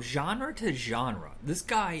jumped from genre to genre. This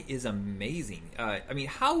guy is amazing. I mean,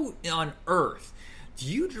 how on earth do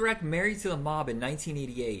you direct Married to the Mob in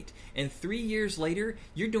 1988, and 3 years later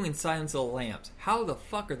you're doing Silence of the Lambs? How the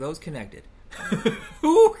fuck are those connected?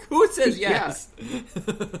 Who says yes?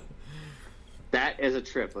 That is a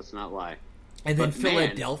trip, let's not lie. And then But,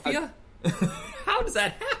 man, Philadelphia? How does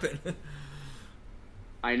that happen?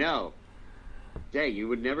 I know. Jay, you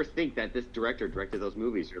would never think that this director directed those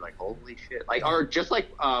movies. You're like, holy shit. Like, or just like,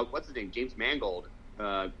 what's his name? James Mangold,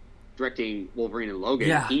 directing Wolverine and Logan.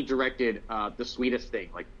 Yeah. He directed The Sweetest Thing.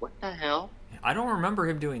 Like, what the hell? I don't remember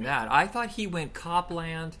him doing that. I thought he went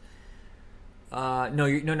Copland. No,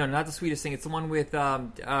 not The Sweetest Thing. It's the one with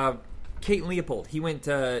Kate and Leopold. He went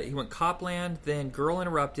Copland, then Girl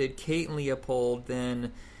Interrupted, Kate and Leopold,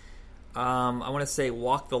 then I want to say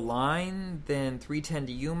Walk the Line, then 3:10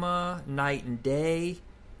 to Yuma, Night and Day.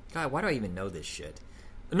 God, why do I even know this shit?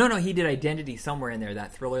 No, he did Identity somewhere in there,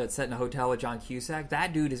 that thriller that's set in a hotel with John Cusack.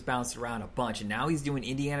 That dude has bounced around a bunch, and now he's doing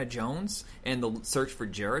Indiana Jones and the Search for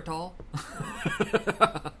Geritol.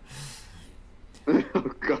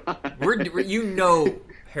 Oh, God.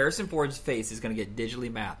 Harrison Ford's face is going to get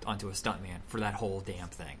digitally mapped onto a stuntman for that whole damn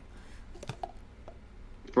thing.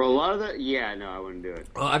 For a lot of the... Yeah, no, I wouldn't do it.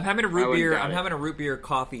 Well, I'm having a I root wouldn't beer. doubt I'm it. having a root beer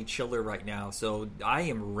coffee chiller right now, so I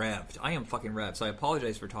am revved. I am fucking revved. So I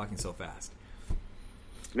apologize for talking so fast.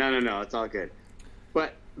 No, it's all good.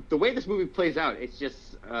 But the way this movie plays out, it's just,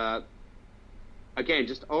 again,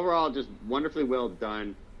 just overall, just wonderfully well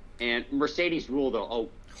done. And Mercedes Rule, though, oh,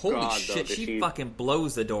 Holy God, shit, though, she fucking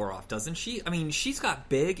blows the door off, doesn't she? I mean, she's got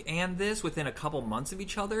Big and this within a couple months of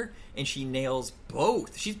each other, and she nails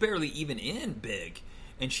both. She's barely even in Big,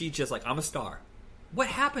 and she's just like, I'm a star. What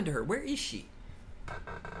happened to her? Where is she?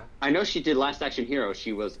 I know she did Last Action Hero.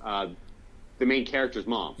 She was the main character's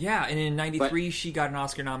mom. Yeah, and in '93 she got an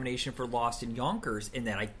Oscar nomination for Lost in Yonkers, and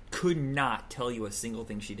then I could not tell you a single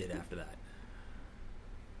thing she did after that.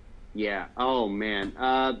 Yeah. Oh man.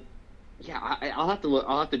 Yeah. I'll have to look.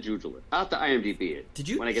 I'll have to Joogle it. I'll have to IMDb it. Did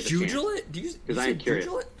you when I get the Joogle chance. it? Did you? Because I am curious.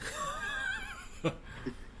 Joogle it?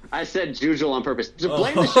 I said Joogle on purpose to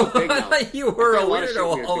blame the show Big Mouth. I thought you were a lot of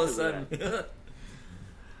show weirdo all of a because sudden.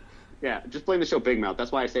 Yeah, just blame the show Big Mouth.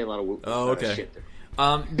 That's why I say a lot of shit there.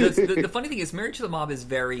 The funny thing is, Marriage to the Mob is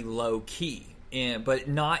very low key, but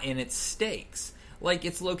not in its stakes. Like,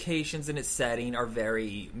 its locations and its setting are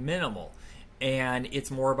very minimal, and it's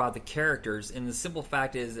more about the characters. And the simple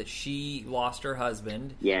fact is that she lost her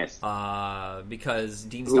husband. Yes. Because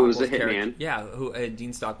Dean Who was Stockwell's a character. hitman. Yeah,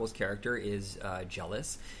 Dean Stockwell's character is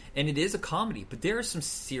jealous, and it is a comedy, but there are some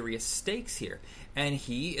serious stakes here. And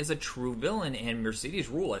he is a true villain, and Mercedes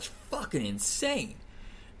Rule is fucking insane.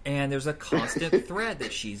 And there's a constant threat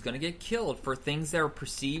that she's going to get killed for things that are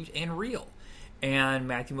perceived and real. And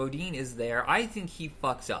Matthew Modine is there. I think he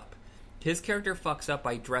fucks up. His character fucks up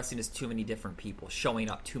by dressing as too many different people, showing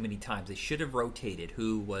up too many times. They should have rotated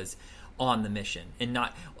who was on the mission. And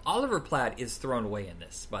not... Oliver Platt is thrown away in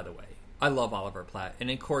this, by the way. I love Oliver Platt.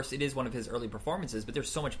 And, of course, it is one of his early performances, but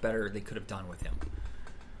there's so much better they could have done with him.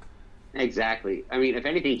 Exactly. I mean, if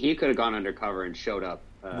anything, he could have gone undercover and showed up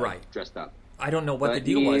dressed up. I don't know what the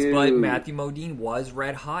deal was, but Matthew Modine was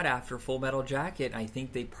red hot after Full Metal Jacket. I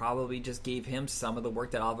think they probably just gave him some of the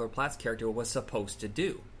work that Oliver Platt's character was supposed to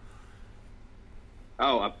do.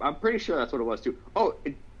 Oh, I'm pretty sure that's what it was, too. Oh,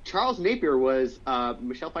 Charles Napier was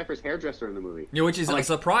Michelle Pfeiffer's hairdresser in the movie. Yeah, which is a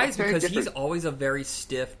surprise because different. he's always a very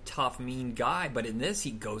stiff, tough, mean guy, but in this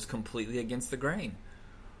he goes completely against the grain.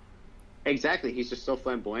 Exactly. He's just so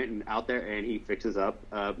flamboyant and out there, and he fixes up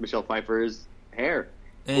Michelle Pfeiffer's hair.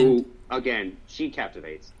 And who, again, she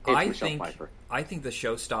captivates. It's Michelle Pfeiffer. I think the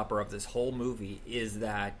showstopper of this whole movie is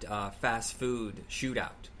that fast food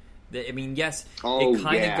shootout. I mean, yes, it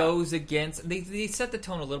kind of goes against... They set the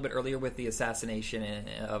tone a little bit earlier with the assassination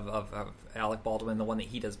of Alec Baldwin, the one that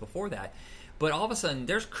he does before that. But all of a sudden,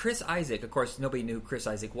 there's Chris Isaak. Of course, nobody knew who Chris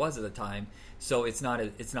Isaak was at the time, so it's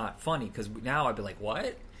not funny, because now I'd be like,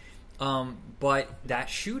 what? But that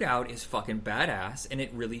shootout is fucking badass, and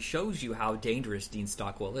it really shows you how dangerous Dean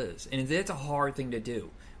Stockwell is. And it's a hard thing to do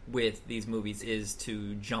with these movies, is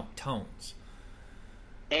to jump tones.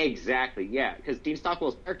 Exactly, yeah. Because Dean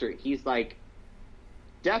Stockwell's character, he's like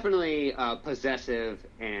definitely possessive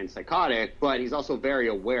and psychotic, but he's also very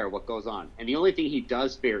aware of what goes on. And the only thing he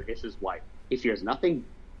does fear is his wife. He fears nothing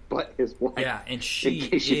but his wife. Yeah, and she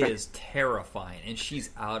is terrifying, and she's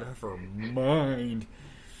out of her mind.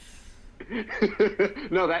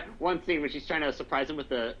 No, that one scene when she's trying to surprise him with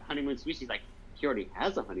the honeymoon suite, she's like, he already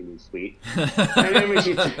has a honeymoon suite.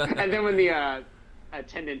 and then when the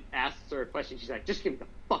attendant asks her a question, she's like, just give me the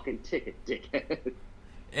fucking ticket, dickhead.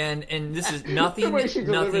 And this is nothing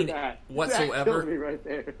whatsoever. Right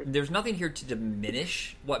there. There's nothing here to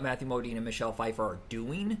diminish what Matthew Modine and Michelle Pfeiffer are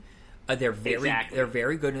doing. They're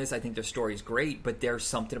very good in this. I think their story is great, but there's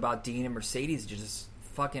something about Dean and Mercedes that just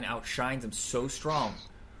fucking outshines them so strong.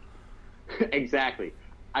 Exactly.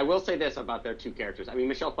 I will say this about their two characters. I mean,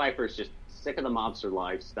 Michelle Pfeiffer is just sick of the mobster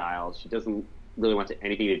lifestyle. She doesn't really want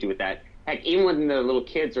anything to do with that. Heck, even when the little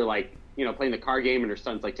kids are like, you know, playing the card game and her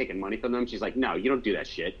son's like taking money from them, she's like, no, you don't do that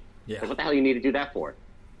shit. Yeah. Like, what the hell do you need to do that for?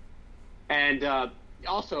 And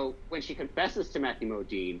also, when she confesses to Matthew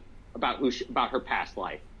Modine about about her past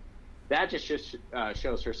life, that just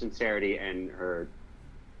shows her sincerity and her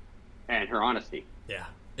honesty. Yeah.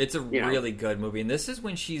 It's a really good movie, and this is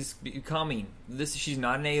when she's becoming. She's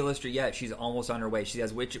not an A-lister yet. She's almost on her way. She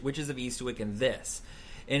has Witches of Eastwick and this,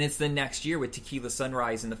 and it's the next year with Tequila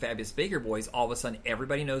Sunrise and the Fabulous Baker Boys. All of a sudden,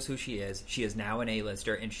 everybody knows who she is. She is now an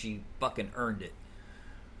A-lister, and she fucking earned it.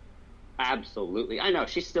 Absolutely, I know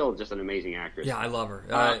she's still just an amazing actress. Yeah, I love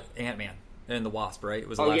her. Ant-Man and the Wasp, right? It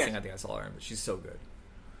was the last thing I think I saw her in, but she's so good.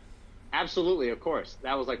 Absolutely, of course.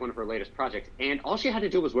 That was like one of her latest projects. And all she had to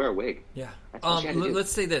do was wear a wig. Yeah. That's all she had to do.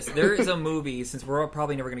 Let's say this. There is a movie, since we're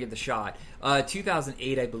probably never going to get the shot,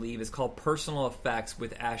 2008, I believe, is called Personal Effects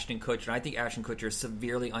with Ashton Kutcher. And I think Ashton Kutcher is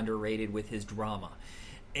severely underrated with his drama.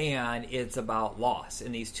 And it's about loss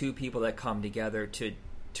and these two people that come together to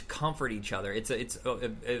comfort each other.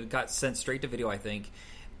 It got sent straight to video, I think.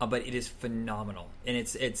 But it is phenomenal. And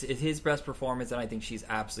it's his best performance, and I think she's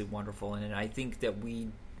absolutely wonderful. And I think that we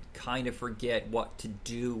kind of forget what to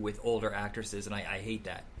do with older actresses, and I hate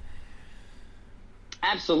that.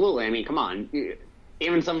 Absolutely. I mean, come on.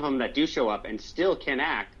 Even some of them that do show up and still can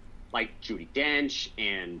act, like Judi Dench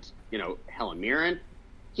and Helen Mirren.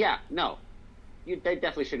 Yeah, no, they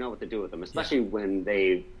definitely should know what to do with them, especially when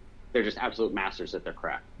they're just absolute masters at their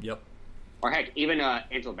craft. Yep. Or heck, even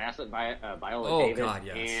Angela Bassett, Viola Davis, God,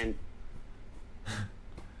 yes. and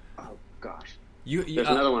oh gosh, there's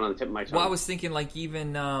another one on the tip of my tongue. Well, I was thinking like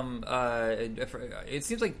even it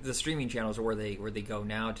seems like the streaming channels are where they go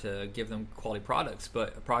now to give them quality projects.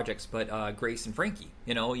 But Grace and Frankie,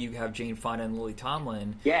 you have Jane Fonda and Lily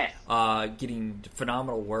Tomlin, yes, getting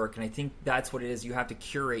phenomenal work, and I think that's what it is. You have to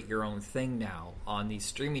curate your own thing now on these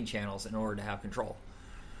streaming channels in order to have control.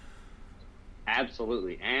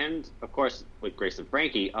 Absolutely, and of course with Grace and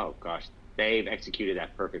Frankie, oh gosh, they've executed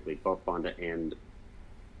that perfectly. Both Fonda and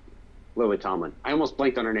Lily Tomlin. I almost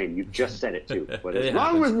blanked on her name. You just said it too. What is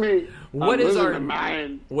wrong with me? What is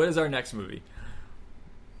our next movie?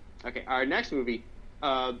 Okay, our next movie,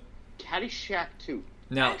 Caddyshack 2.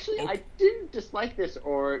 Now, actually, I didn't dislike this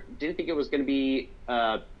or didn't think it was going to be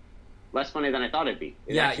less funny than I thought it'd be.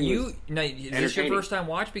 Is this your first time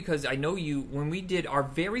watch? Because I know when we did our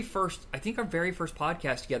very first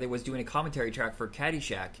podcast together was doing a commentary track for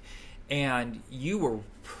Caddyshack, and you were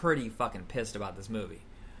pretty fucking pissed about this movie.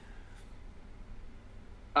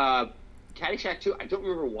 Caddyshack 2, I don't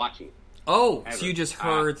remember watching it. Oh, ever. So you just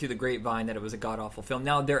heard through the grapevine that it was a god-awful film.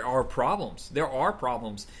 Now, there are problems.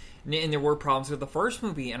 And there were problems with the first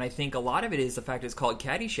movie, and I think a lot of it is the fact it's called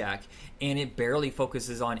Caddyshack, and it barely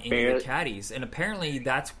focuses on any of the caddies. And apparently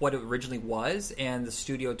that's what it originally was, and the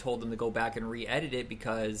studio told them to go back and re-edit it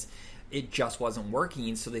because it just wasn't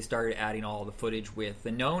working, so they started adding all the footage with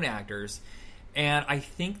the known actors. And I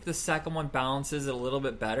think the second one balances it a little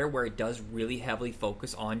bit better, where it does really heavily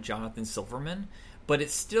focus on Jonathan Silverman, but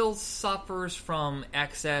it still suffers from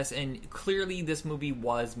excess, and clearly this movie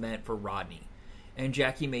was meant for Rodney. And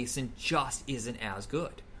Jackie Mason just isn't as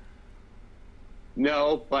good.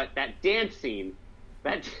 No, but that dance scene,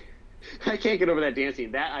 I can't get over that dance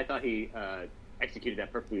scene. That, I thought he executed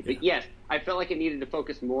that perfectly. Yeah. But yes, I felt like it needed to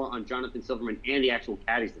focus more on Jonathan Silverman and the actual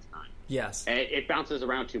caddies this time. Yes. It bounces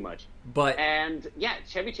around too much. And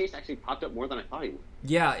Chevy Chase actually popped up more than I thought he would.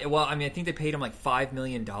 Yeah, well, I mean, I think they paid him like $5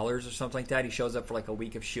 million or something like that. He shows up for like a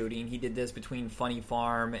week of shooting. He did this between Funny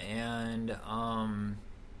Farm and...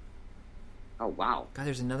 Oh, wow. God,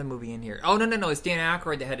 there's another movie in here. Oh, no. It's Dan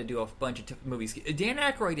Aykroyd that had to do a bunch of movies. Dan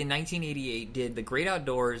Aykroyd in 1988 did The Great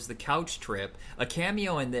Outdoors, The Couch Trip, a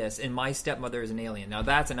cameo in this, and My Stepmother is an Alien. Now,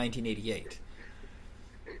 that's a 1988.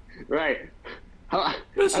 Right.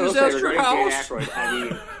 Mrs. Esterhaus. Dan Aykroyd, I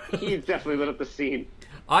mean, he's definitely lit up the scene.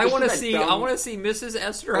 I want to see Mrs.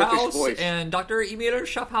 Esterhaus and Dr. Emil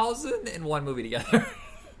Schaffhausen in one movie together.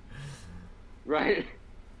 Right.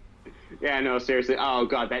 Yeah, no, seriously. Oh,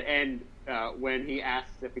 God, that end... when he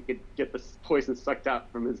asks if he could get the poison sucked out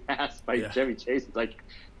from his ass by Chevy Chase,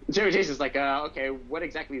 Chevy Chase is like, okay, what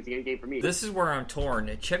exactly is the end game for me? This is where I'm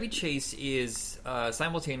torn. Chevy Chase is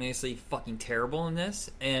simultaneously fucking terrible in this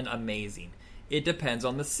and amazing. It depends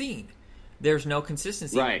on the scene. There's no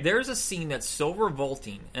consistency. Right. There's a scene that's so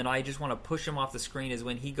revolting, and I just want to push him off the screen, is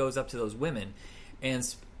when he goes up to those women,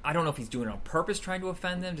 and I don't know if he's doing it on purpose, trying to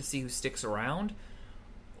offend them to see who sticks around,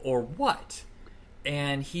 or what.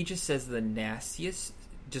 And he just says the nastiest,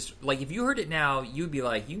 just like if you heard it now, you'd be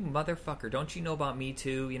like, you motherfucker, don't you know about me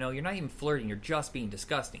too? You're not even flirting, you're just being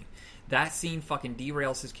disgusting. That scene fucking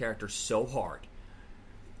derails his character so hard.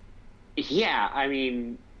 Yeah, I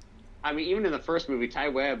mean, even in the first movie, Ty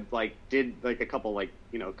Webb did a couple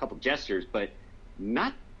gestures, but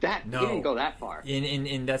not that. No. He didn't go that far.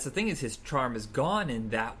 And that's the thing, is his charm is gone in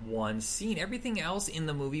that one scene. Everything else in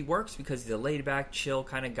the movie works because he's a laid back, chill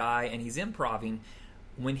kind of guy, and he's improvising.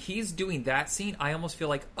 When he's doing that scene, I almost feel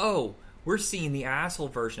like, oh, we're seeing the asshole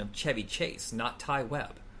version of Chevy Chase, not Ty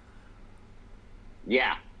Webb.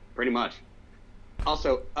 Yeah, pretty much.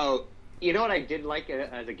 Also, you know what I did like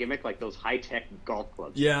as a gimmick? Like those high-tech golf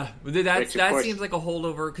clubs. Yeah, that seems like a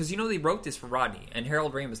holdover, because they wrote this for Rodney, and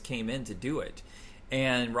Harold Ramis came in to do it.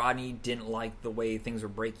 And Rodney didn't like the way things were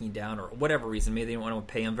breaking down, or whatever reason. Maybe they didn't want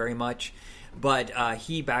to pay him very much. But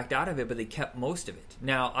he backed out of it, but they kept most of it.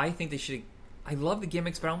 Now, I think they should... I love the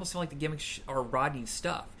gimmicks, but I almost feel like the gimmicks are Rodney's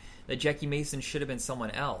stuff. That Jackie Mason should have been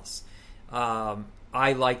someone else.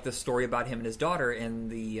 I like the story about him and his daughter, and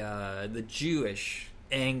the Jewish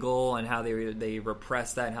angle, and how they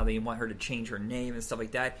repress that, and how they want her to change her name and stuff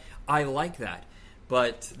like that. I like that.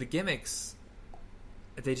 But the gimmicks,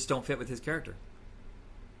 they just don't fit with his character.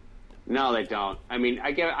 No, they don't. I mean,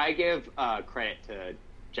 I give credit to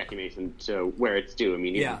Jackie Mason to where it's due. I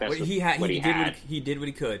mean, he's the best he did what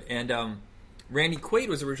he could. And Randy Quaid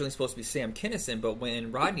was originally supposed to be Sam Kinison, but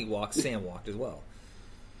when Rodney walked, Sam walked as well.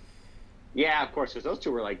 Yeah, of course, because those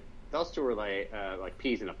two were those two were like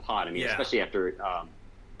peas in a pod. I mean, Yeah. especially after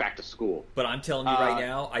Back to School. But I'm telling you right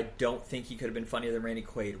now, I don't think he could have been funnier than Randy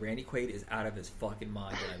Quaid. Randy Quaid is out of his fucking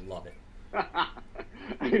mind, and I love it.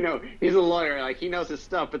 I know he's a lawyer, like he knows his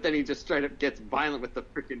stuff, but then he just straight up gets violent with the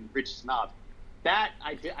freaking rich snobs. That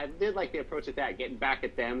I did like the approach at that, getting back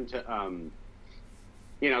at them to, kind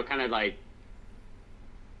of like,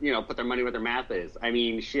 put their money where their mouth is. I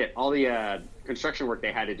mean, shit, all the construction work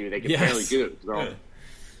they had to do, they could barely do.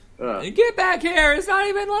 Get back here! It's not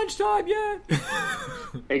even lunchtime yet.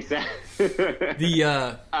 Exactly.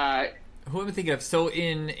 Who am I thinking of? So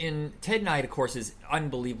in Ted Knight, of course, is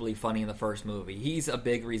unbelievably funny in the first movie. He's a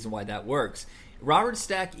big reason why that works. Robert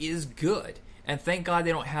Stack is good, and thank God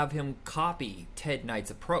they don't have him copy Ted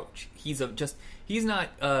Knight's approach. He's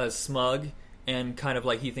not smug and kind of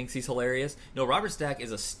like he thinks he's hilarious. No, Robert Stack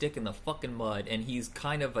is a stick in the fucking mud, and he's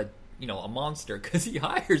kind of a monster because he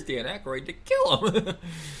hires Dan Aykroyd to kill him.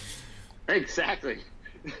 Exactly.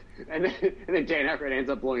 And then Dan Aykroyd ends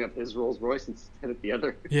up blowing up his Rolls Royce instead of the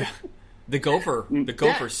other. Yeah. The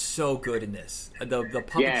Gopher's so good in this. The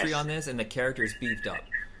puppetry on this and the character is beefed up.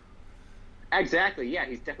 Exactly, yeah.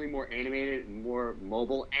 He's definitely more animated and more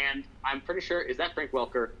mobile. And I'm pretty sure, is that Frank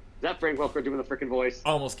Welker? Is that Frank Welker doing the freaking voice?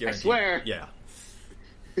 Almost guaranteed. I swear. Yeah.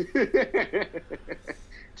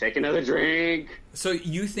 Take another drink. So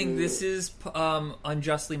you think this is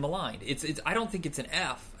unjustly maligned? It's. I don't think it's an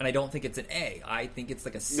F, and I don't think it's an A. I think it's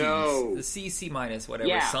like a C. No. The C minus, whatever.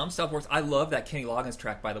 Yeah. Some stuff works. I love that Kenny Loggins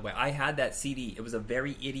track, by the way. I had that CD. It was a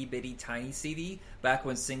very itty bitty tiny CD back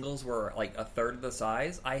when singles were like a third of the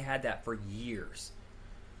size. I had that for years.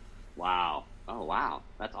 Wow. Oh wow,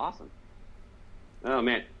 that's awesome. Oh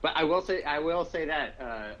man, but I will say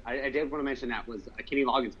that I did want to mention that was Kenny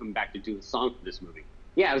Loggins coming back to do a song for this movie.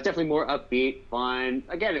 Yeah, it was definitely more upbeat, fun.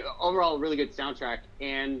 Again, overall, really good soundtrack.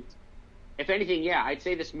 And if anything, yeah, I'd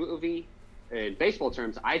say this movie, in baseball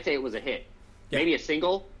terms, I'd say it was a hit. Yeah. Maybe a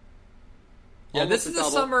single. Yeah, this is the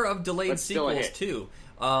summer of delayed sequels too.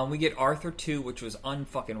 We get Arthur 2, which was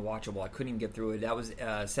unfucking watchable. I couldn't even get through it. That was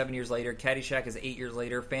 7 years later. Caddyshack is 8 years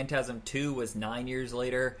later. Phantasm 2 was 9 years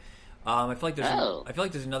later. I feel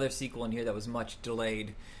like there's another sequel in here that was much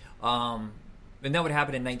delayed. And that would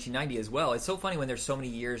happen in 1990 as well. It's so funny when there's so many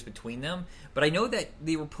years between them. But I know that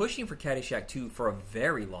they were pushing for Caddyshack 2 for a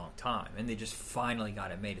very long time, and they just finally got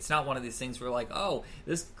it made. It's not one of these things where like, oh,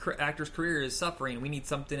 this actor's career is suffering. We need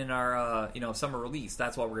something in our summer release.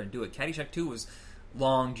 That's why we're going to do it. Caddyshack 2 was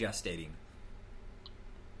long gestating.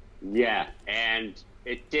 Yeah, and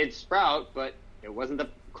it did sprout, but it wasn't the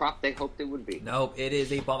crop they hoped it would be. No, it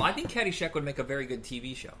is a bomb. I think Caddyshack would make a very good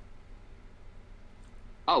TV show.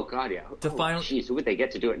 Oh God, yeah. Jeez, who would they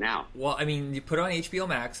get to do it now? Well, I mean, you put it on HBO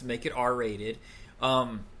Max, make it R-rated.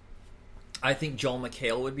 I think Joel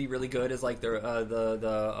McHale would be really good as like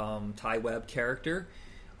the Ty Webb character.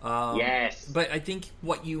 Yes. But I think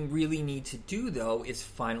what you really need to do though is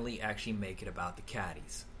finally actually make it about the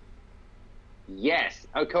caddies. Yes,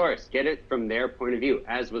 of course. Get it from their point of view,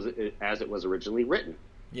 as it was originally written.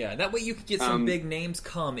 Yeah, that way you could get some big names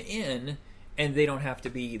come in. And they don't have to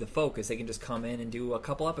be the focus. They can just come in and do a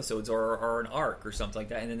couple episodes or an arc or something like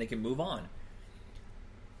that, and then they can move on.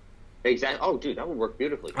 Exactly. Oh, dude, that would work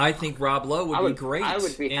beautifully. I think Rob Lowe would be great I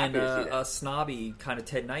would be happy to see that. A snobby kind of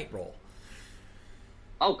Ted Knight role.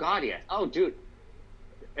 Oh, God, yeah. Oh, dude.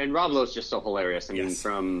 And Rob Lowe's just so hilarious. I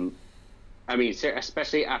mean,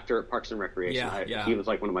 especially after Parks and Recreation. Yeah. He was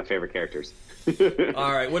like one of my favorite characters.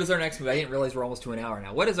 All right, what is our next movie? I didn't realize we're almost to an hour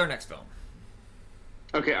now. What is our next film?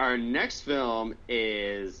 Okay, our next film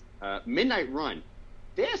is Midnight Run.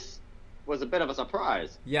 This was a bit of a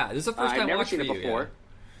surprise. Yeah, this is the first time I've never watching seen it before.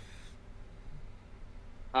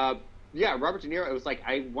 Yeah, Robert De Niro. It was like,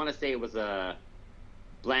 I want to say it was a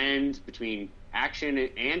blend between action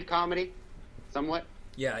and comedy, somewhat.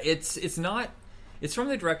 Yeah, it's from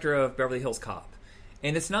the director of Beverly Hills Cop.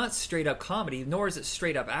 And it's not straight up comedy, nor is it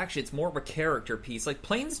straight up action. It's more of a character piece, like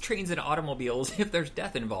planes, trains, and automobiles. If there's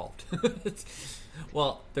death involved,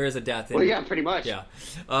 well, there is a death. Well, yeah, pretty much. Yeah,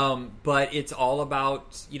 but it's all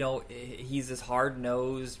about he's this hard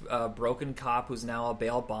nosed, broken cop who's now a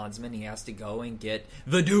bail bondsman. He has to go and get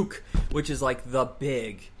the Duke, which is like the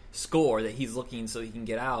big score that he's looking so he can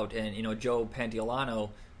get out. And Joe Pantoliano.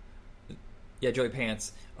 Yeah, Joey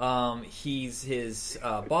Pants. He's his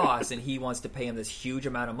boss, and he wants to pay him this huge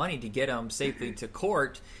amount of money to get him safely to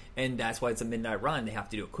court, and that's why it's a midnight run. They have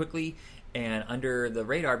to do it quickly and under the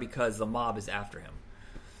radar because the mob is after him.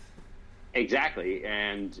 Exactly,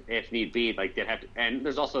 and if need be, like they'd have to. And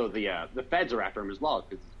there's also the feds are after him as well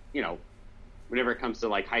because whenever it comes to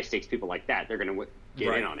like high stakes people like that, they're going to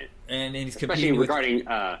get in on it. And he's especially regarding.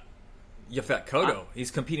 Yaphet Kotto. He's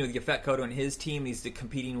competing with Yaphet Kotto and his team. He's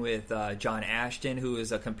competing with John Ashton, who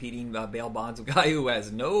is a competing bail bonds guy who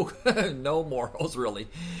has no no morals really,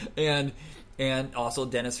 and also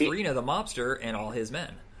Dennis Farina, the mobster, and all his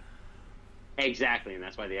men. Exactly, and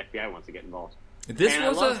that's why the FBI wants to get involved. I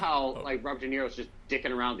love how like Robert De Niro's just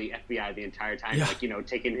dicking around the FBI the entire time,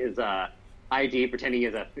 taking his ID, pretending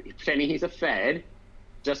he's a Fed,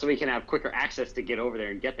 just so he can have quicker access to get over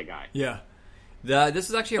there and get the guy. Yeah. This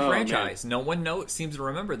is actually a franchise. Man. No one seems to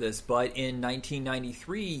remember this, but in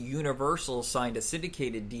 1993, Universal signed a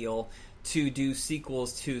syndicated deal to do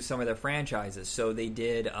sequels to some of their franchises. So they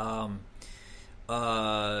did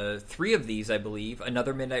 3 of these, I believe.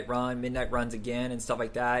 Another Midnight Runs again, and stuff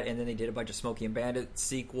like that. And then they did a bunch of Smokey and Bandit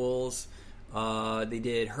sequels. They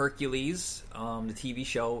did Hercules, the TV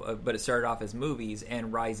show, but it started off as movies,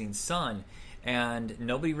 and Rising Sun. And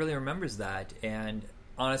nobody really remembers that. And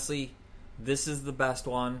honestly, this is the best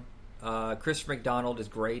one. Christopher McDonald is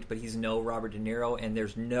great, but he's no Robert De Niro, and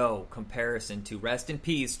there's no comparison to, rest in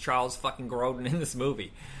peace, Charles fucking Grodin in this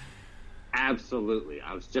movie. Absolutely.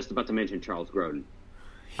 I was just about to mention Charles Grodin.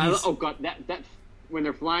 Oh god, that when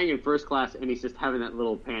they're flying in first class and he's just having that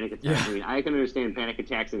little panic attack. Yeah. I mean, I can understand panic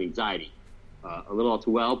attacks and anxiety a little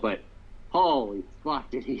too well, but holy fuck,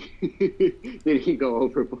 did he go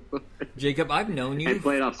overboard? Jacob, I've known you. And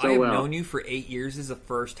played off so well. I've known you for 8 years. This is the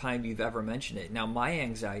first time you've ever mentioned it. Now, my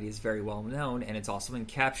anxiety is very well known, and it's also been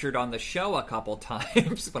captured on the show a couple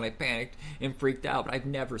times when I panicked and freaked out. But I've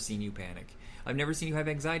never seen you panic. I've never seen you have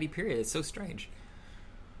anxiety. Period. It's so strange.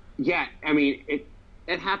 Yeah, I mean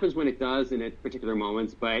it happens when it does in particular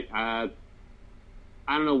moments, but I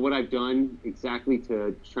don't know what I've done exactly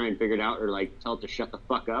to try and figure it out or like tell it to shut the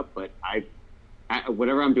fuck up, but I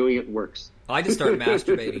whatever I'm doing, it works. I just start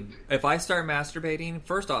masturbating. If I start masturbating,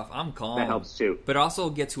 first off, I'm calm. That helps too. But also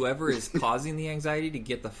gets whoever is causing the anxiety to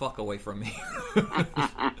get the fuck away from me.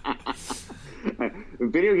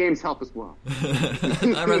 Video games help as well.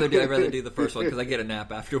 I'd rather do the first one because I get a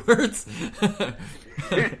nap afterwards.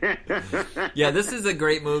 Yeah, this is a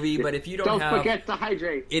great movie, but if you don't forget to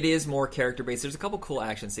hydrate. It is more character based. There's a couple cool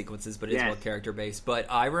action sequences, but it is more character based. But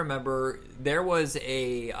I remember there was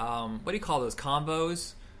a what do you call those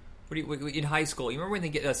combos? In high school? You remember when they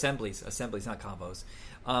get assemblies, not combos.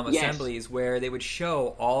 Assemblies where they would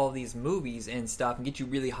show all of these movies and stuff and get you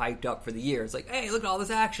really hyped up for the year. It's like, hey, look at all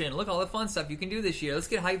this action, look at all the fun stuff you can do this year. Let's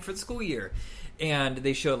get hyped for the school year. And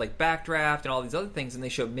they showed like Backdraft and all these other things, and they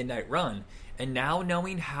showed Midnight Run. And now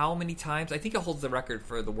knowing how many times, I think it holds the record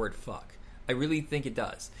for the word fuck. I really think it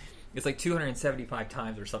does. It's like 275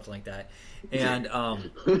 times or something like that. And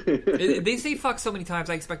they say fuck so many times,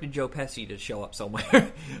 I expected Joe Pesci to show up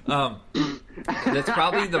somewhere. That's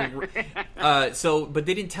probably but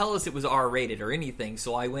they didn't tell us it was R-rated or anything.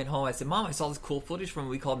 So I went home. I said, Mom, I saw this cool footage from a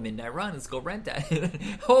movie called Midnight Run. Let's go rent that.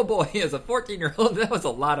 Oh boy, as a 14-year-old, that was a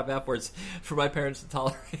lot of efforts for my parents to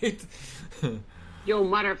tolerate. Yo,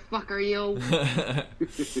 motherfucker, yo.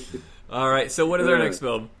 All right, so what is our next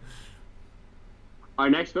film? Our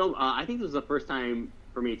next film, I think this is the first time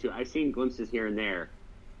for me, too. I've seen glimpses here and there,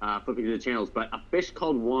 flipping through the channels, but A Fish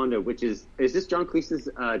Called Wanda, which is this John Cleese's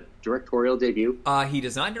directorial debut? He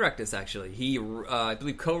does not direct this, actually. He, I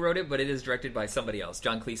believe, co-wrote it, but it is directed by somebody else.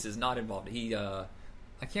 John Cleese is not involved. I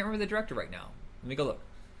can't remember the director right now. Let me go look.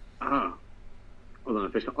 Hold on, A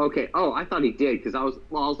Fish Called... Okay, I thought he did, because I was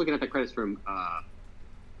looking at the credits from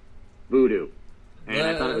Voodoo. And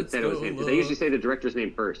I thought it was him, because they usually say the director's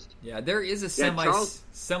name first. Yeah, there is a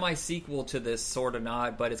semi-sequel to this, sort of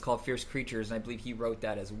not, but it's called Fierce Creatures, and I believe he wrote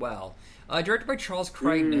that as well. Directed by Charles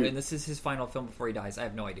Crichton, and this is his final film before he dies. I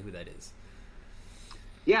have no idea who that is.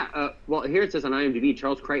 Yeah, well, here it says on IMDb,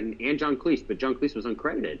 Charles Crichton and John Cleese, but John Cleese was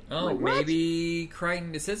uncredited. Oh, like, maybe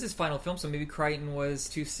Crichton... It says his final film, so maybe Crichton was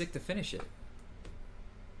too sick to finish it.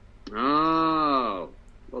 Oh,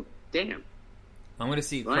 well, damn. I'm going to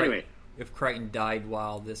see... Well, anyway... if Crichton died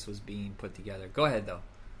while this was being put together. Go ahead, though.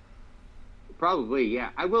 Probably, yeah.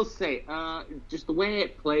 I will say, just the way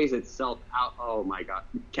it plays itself out, oh my god.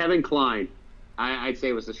 Kevin Kline, I'd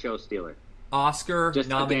say was the show stealer. Oscar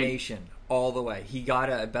nomination, all the way. He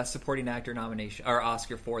got a Best Supporting Actor nomination, or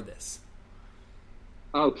Oscar for this.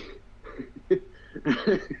 Okay.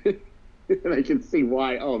 I can see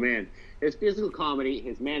why. Oh, man. His physical comedy,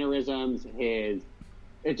 his mannerisms,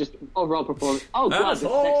 It just overall performance. Oh god, the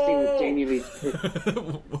sex scene with Jamie Lee.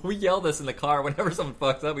 We yell this in the car whenever someone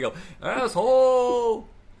fucks up. We go, asshole.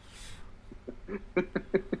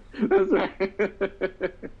 That's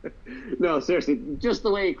right. No, seriously, just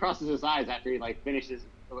the way he crosses his eyes after he finishes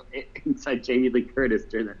inside Jamie Lee Curtis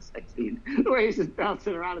during that sex scene. The way he's just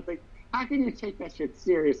bouncing around. It's like, how can you take that shit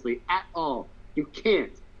seriously at all? You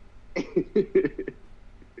can't.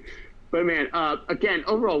 But man, again,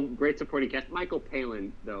 overall great supporting cast. Michael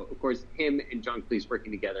Palin, though, of course, him and John Cleese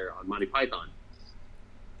working together on Monty Python.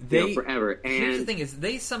 Forever. And here's the thing: is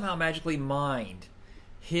they somehow magically mined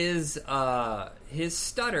his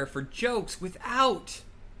stutter for jokes without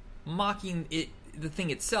mocking it, the thing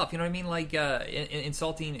itself. You know what I mean? Like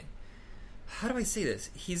insulting. How do I say this?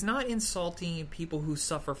 He's not insulting people who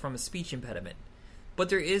suffer from a speech impediment, but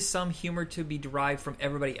there is some humor to be derived from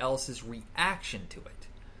everybody else's reaction to it.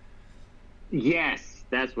 Yes,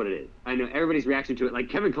 that's what it is. I know everybody's reaction to it. Like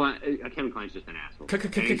Kevin Kline's just an asshole.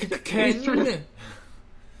 Ken.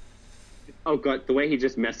 Oh god, the way he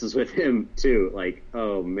just messes with him too. Like,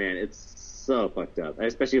 oh man, it's so fucked up.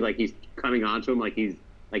 Especially like he's coming on to him like he's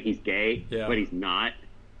gay, but he's not.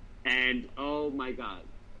 And oh my god,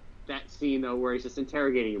 that scene though where he's just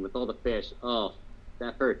interrogating him with all the fish. Oh,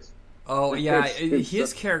 that hurts. Oh, yeah,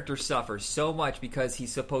 his character suffers so much because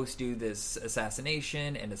he's supposed to do this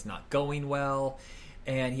assassination, and it's not going well,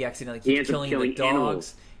 and he accidentally keeps killing the dogs.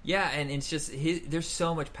 Animals. Yeah, and it's just, there's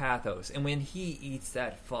so much pathos, and when he eats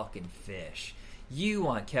that fucking fish, you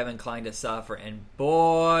want Kevin Kline to suffer, and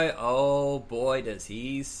boy, oh boy, does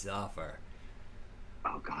he suffer.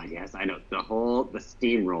 Oh, God, yes, I know. The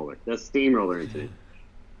steamroller incident.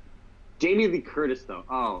 Jamie Lee Curtis, though,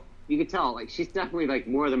 oh, you could tell, like, she's definitely, like,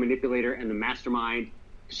 more the manipulator and the mastermind.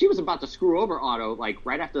 She was about to screw over Otto, like,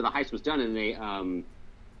 right after the heist was done, and they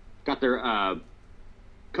got their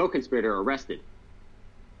co-conspirator arrested.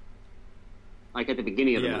 Like, at the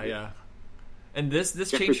beginning of the movie. Yeah. And this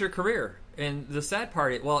changed her career. And the sad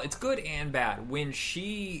part, it's good and bad. When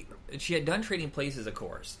she had done Trading Places, of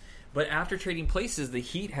course, but after Trading Places, the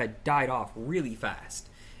heat had died off really fast.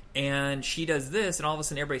 And she does this, and all of a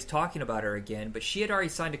sudden everybody's talking about her again. But she had already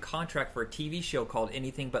signed a contract for a TV show called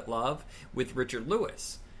Anything But Love with Richard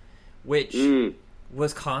Lewis, which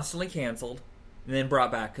was constantly canceled and then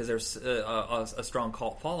brought back because there's a strong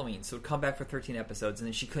cult following. So it would come back for 13 episodes, and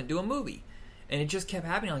then she couldn't do a movie. And it just kept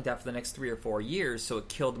happening like that for the next 3 or 4 years, so it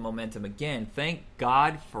killed the momentum again. Thank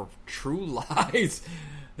God for True Lies.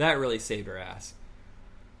 That really saved her ass.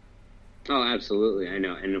 Oh, absolutely. I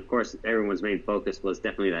know. And, of course, everyone's main focus was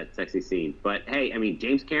definitely that sexy scene. But, hey, I mean,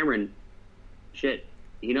 James Cameron, shit,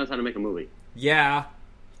 he knows how to make a movie. Yeah,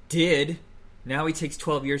 did. Now he takes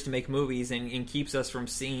 12 years to make movies and keeps us from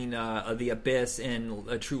seeing The Abyss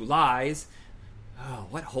and True Lies. Oh,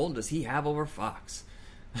 what hold does he have over Fox?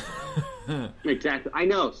 Exactly. I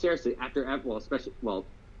know. Seriously,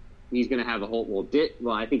 he's going to have a hold.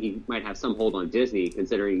 I think he might have some hold on Disney,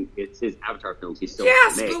 considering it's his Avatar films. He's still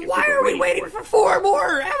yes, but why are we waiting for 4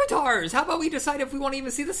 more Avatars? How about we decide if we want to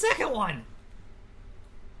even see the second one?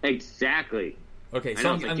 Exactly. Okay,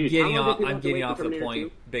 so I'm getting off the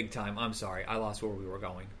point big time. I'm sorry, I lost where we were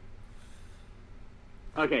going.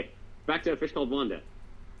 Okay, back to A Fish Called Wanda.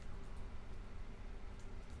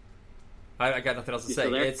 I got nothing else to say.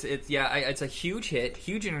 It's a huge hit,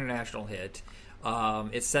 huge international hit.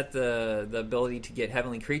 It set the ability to get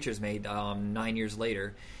Heavenly Creatures made 9 years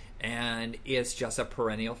later, and it's just a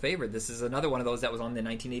perennial favorite. This is another one of those that was on the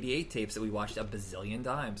 1988 tapes that we watched a bazillion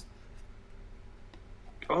times.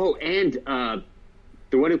 Oh, and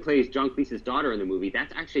the one who plays John Cleese's daughter in the movie,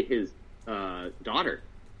 that's actually his daughter,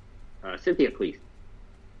 Cynthia Cleese.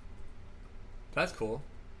 That's cool.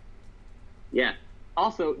 Yeah.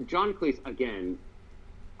 Also, John Cleese, again,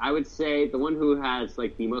 I would say the one who has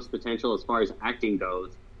like the most potential as far as acting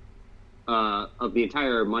goes of the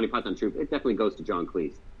entire Monty Python troupe, it definitely goes to John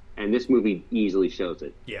Cleese. And this movie easily shows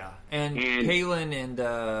it. Yeah. And Palin and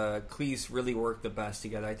Cleese really work the best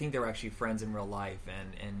together. I think they were actually friends in real life,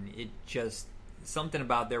 and it just, something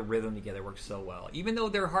about their rhythm together works so well. Even though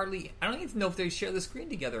they're hardly, I don't even know if they share the screen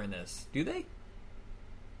together in this. Do they?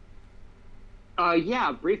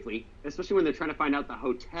 Yeah, briefly. Especially when they're trying to find out the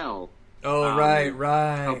hotel. Oh, right.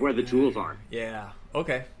 Of where the jewels are. Yeah,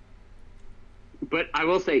 okay. But I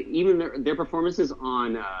will say, even their performances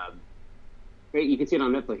on, you can see it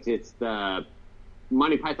on Netflix, it's the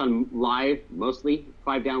Monty Python Live, mostly,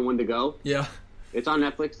 5 Down, 1 to Go. Yeah. It's on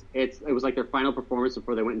Netflix. It was like their final performance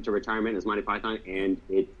before they went into retirement as Monty Python, and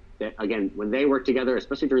again, when they work together,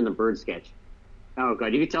 especially during the Bird sketch, oh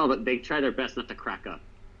god, you can tell that they try their best not to crack up.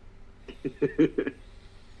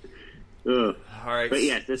 All right. But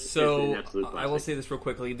yes, this is an absolute classic. I will say this real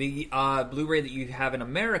quickly. The Blu-ray that you have in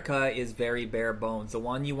America is very bare bones. The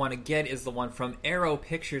one you want to get is the one from Arrow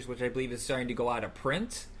Pictures, which I believe is starting to go out of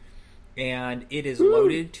print. And it is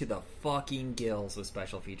loaded to the fucking gills with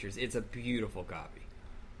special features. It's a beautiful copy.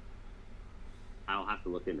 I'll have to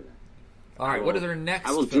look into that. All right, what is our next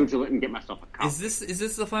I will Google it and get myself a copy. Is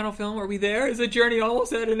this the final film? Are we there? Is the journey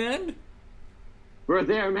almost at an end? We're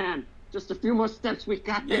there, man. Just a few more steps. We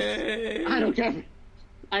got this. Yay. I don't care.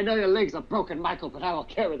 I know your legs are broken, Michael, but I will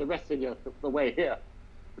carry the rest of you the way here.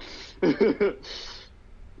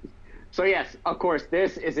 So yes, of course,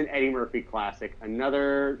 this is an Eddie Murphy classic.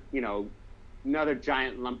 Another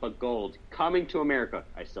giant lump of gold coming to America.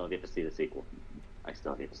 I still have yet to see the sequel.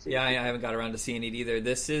 Yeah, I haven't got around to seeing it either.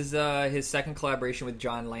 This is his second collaboration with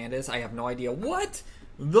John Landis. I have no idea what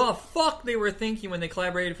the fuck they were thinking when they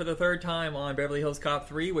collaborated for the third time on Beverly Hills Cop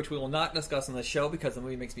 3, which we will not discuss on the show because the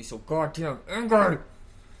movie makes me so goddamn angry.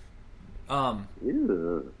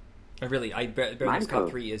 Beverly Hills Cop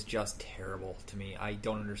 3 is just terrible to me. I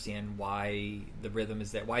don't understand why the rhythm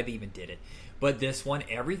is there, why they even did it. But this one,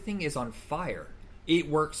 everything is on fire. It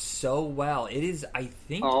works so well. It is, I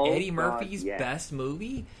think, Eddie Murphy's best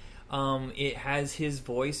movie. It has his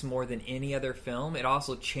voice more than any other film. It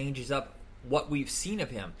also changes up what we've seen of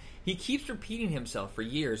him. He keeps repeating himself for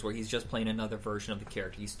years where he's just playing another version of the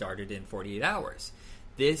character he started in 48 Hours.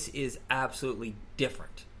 This is absolutely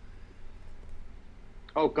different.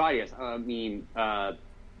 Oh, God, yes. I mean, a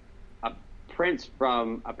prince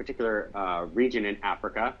from a particular region in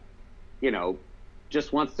Africa,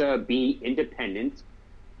 just wants to be independent.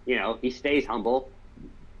 He stays humble.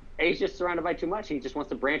 He's just surrounded by too much. He just wants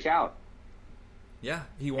to branch out. Yeah,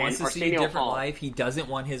 he wants to see a different life. He doesn't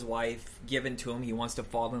want his wife given to him. He wants to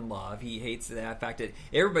fall in love. He hates the fact that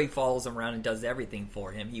everybody follows him around and does everything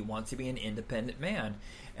for him. He wants to be an independent man.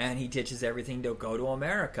 And he ditches everything to go to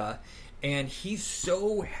America. And he's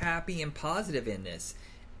so happy and positive in this.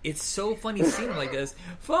 It's so funny seeing him like this.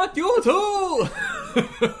 Fuck you too!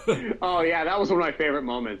 Oh, yeah, that was one of my favorite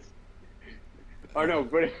moments. Oh, no,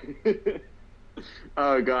 but...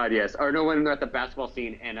 oh, God, yes. Or no, when they're at the basketball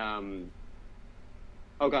scene and,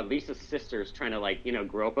 oh, God, Lisa's sister's trying to,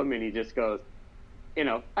 grope him, and he just goes,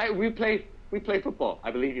 we play football.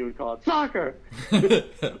 I believe you would call it soccer.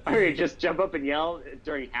 Or you just jump up and yell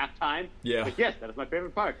during halftime. Yeah. Like, yes, that is my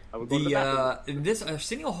favorite part. I would go to the bathroom. This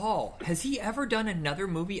Arsenio Hall, has he ever done another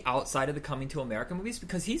movie outside of the Coming to America movies?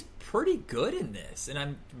 Because he's pretty good in this, and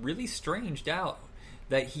I'm really stranged out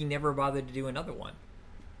that he never bothered to do another one.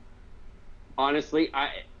 Honestly,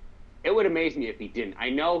 it would amaze me if he didn't. I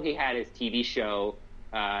know he had his TV show.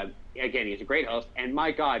 Again, he's a great host, and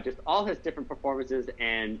my God, just all his different performances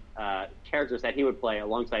and characters that he would play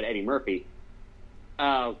alongside Eddie Murphy.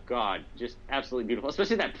 Oh God, just absolutely beautiful.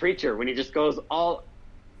 Especially that preacher when he just goes all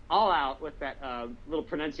out with that little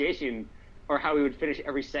pronunciation, or how he would finish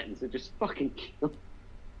every sentence. It just fucking killed.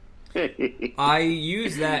 I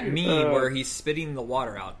use that meme where he's spitting the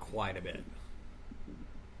water out quite a bit.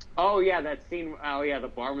 Oh yeah, that scene. Oh yeah, the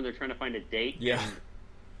bar when they're trying to find a date. Yeah.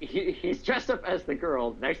 He's dressed up as the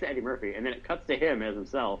girl next to Eddie Murphy, and then it cuts to him as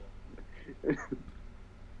himself.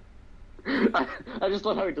 I just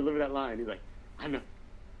love how he delivered that line. He's like, I've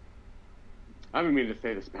been meaning to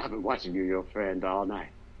say this, but I've been watching you, your friend, all night,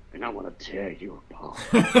 and I want to tear you apart.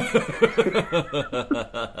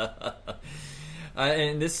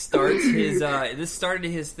 And this started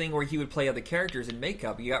his thing where he would play other characters in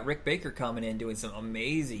makeup. You got Rick Baker coming in doing some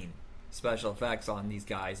amazing special effects on these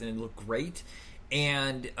guys, and it looked great.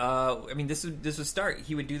 And this would start.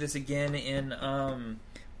 He would do this again in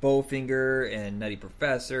Bowfinger and Nutty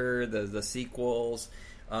Professor, the sequels,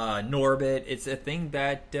 Norbit. It's a thing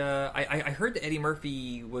that I heard that Eddie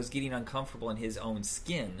Murphy was getting uncomfortable in his own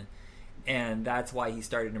skin, and that's why he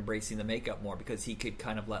started embracing the makeup more, because he could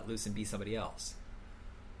kind of let loose and be somebody else.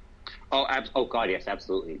 Oh God, yes,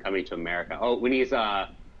 absolutely. Coming to America. Oh, when he's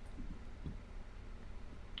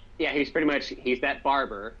he's pretty much that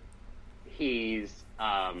barber. He's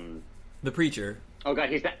the preacher. Oh God,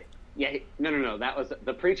 he's that. Yeah, no. That was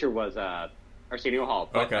the preacher was Arsenio Hall.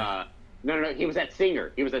 But, okay. No. He was that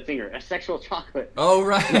singer. A sexual chocolate. Oh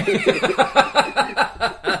right.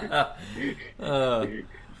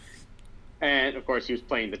 And of course, he was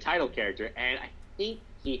playing the title character, and I think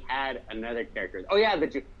he had another character. Oh yeah,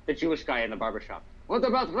 the Jewish guy in the barbershop. What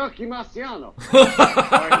about Rocky Marciano?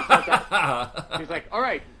 He's like, all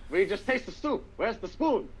right, we just taste the soup. Where's the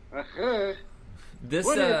spoon? This,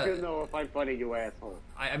 what do you know if I'm funny, you asshole?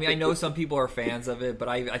 I mean, I know some people are fans of it, but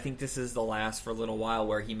I think this is the last for a little while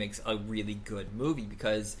where he makes a really good movie,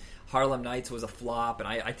 because Harlem Nights was a flop, and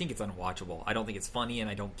I think it's unwatchable. I don't think it's funny, and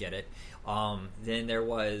I don't get it. Then there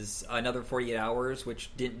was another 48 Hours, which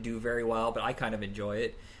didn't do very well, but I kind of enjoy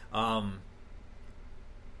it. And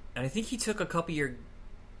I think he took a couple year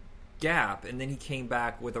gap, and then he came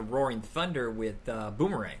back with a Roaring Thunder with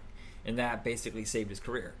Boomerang, and that basically saved his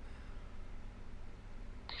career.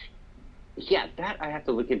 Yeah, that I have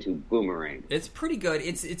to look into. Boomerang. It's pretty good.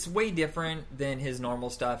 It's way different than his normal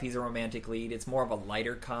stuff. He's a romantic lead. It's more of a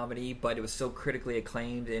lighter comedy, but it was so critically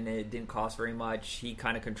acclaimed and it didn't cost very much. He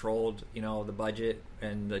kind of controlled, the budget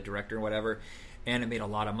and the director and whatever, and it made a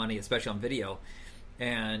lot of money, especially on video.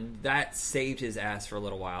 And that saved his ass for a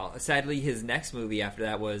little while. Sadly, his next movie after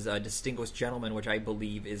that was Distinguished Gentleman, which I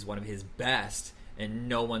believe is one of his best, and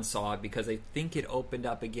no one saw it because I think it opened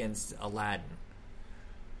up against Aladdin.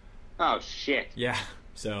 Oh, shit. Yeah,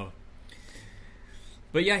 so...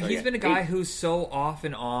 But yeah, he's been a guy who's so off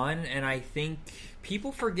and on, and I think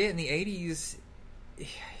people forget in the 80s,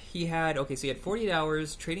 he had 48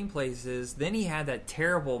 Hours, Trading Places, then he had that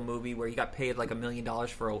terrible movie where he got paid like $1 million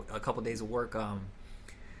for a couple days of work,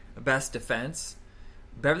 Best Defense,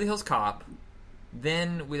 Beverly Hills Cop,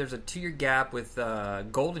 then there's a 2-year gap with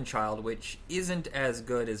Golden Child, which isn't as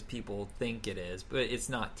good as people think it is, but it's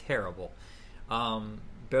not terrible.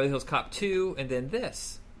 Beverly Hills Cop 2, and then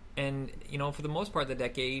this. And, for the most part of the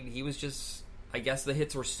decade, he was just, I guess the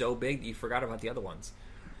hits were so big that you forgot about the other ones.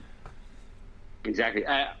 Exactly.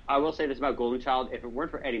 I will say this about Golden Child. If it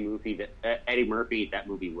weren't for Eddie Murphy, that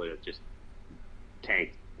movie would have just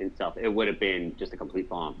tanked itself. It would have been just a complete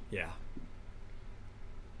bomb. Yeah.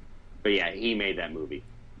 But yeah, he made that movie.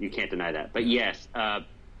 You can't deny that. But yes,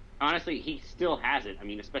 honestly, he still has it. I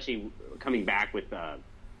mean, especially coming back with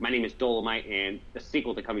My Name is Dolomite and the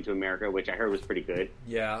sequel to Coming to America, which I heard was pretty good.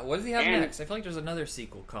 Yeah. What does he have next? I feel like there's another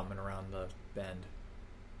sequel coming around the bend.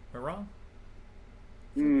 Am I wrong?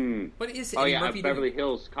 What is Eddie Murphy Beverly doing?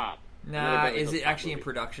 Hills Cop. Nah, is it actually in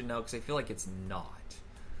production now? Because I feel like it's not.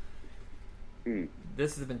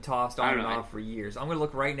 This has been tossed on and off for years. I'm going to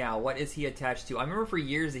look right now. What is he attached to? I remember for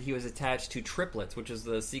years that he was attached to Triplets, which is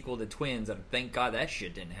the sequel to Twins, and thank God that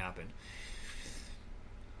shit didn't happen.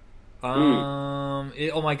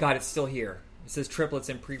 Oh my God, it's still here. It says Triplets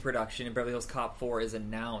in pre-production, and Beverly Hills Cop 4 is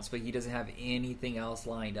announced, but he doesn't have anything else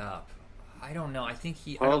lined up. I don't know. I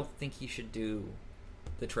don't think he should do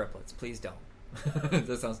the Triplets. Please don't.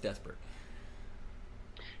 That sounds desperate.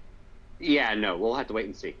 Yeah, no, we'll have to wait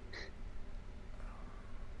and see.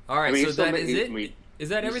 All right, so that is it? Is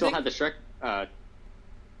that everything? We still have the Shrek.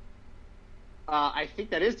 I think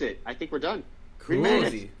that is it. I think we're done.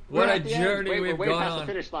 Cozy. What a journey we've we're way gone past on. the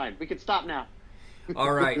finish line. We can stop now.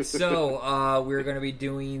 All right, so we're going to be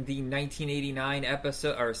doing the 1989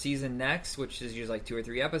 episode or season next, which is usually like 2 or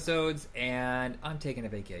 3 episodes, and I'm taking a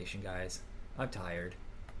vacation, guys. I'm tired.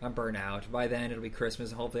 I'm burnt out. By then, it'll be Christmas,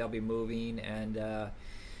 and hopefully I'll be moving, and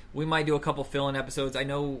we might do a couple fill-in episodes. I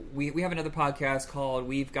know we have another podcast called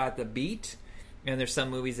We've Got the Beat, and there's some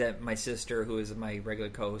movies that my sister, who is my regular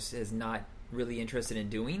co-host, is not really interested in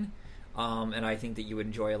doing, and I think that you would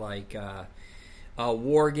enjoy, like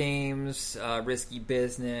War Games, Risky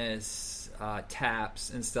Business, Taps,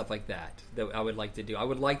 and stuff like that I would like to do. I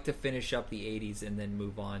would like to finish up the 80s and then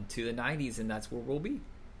move on to the 90s, and that's where we'll be.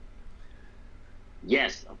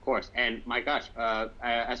 Yes, of course. And my gosh,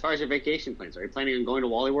 as far as your vacation plans, are you planning on going to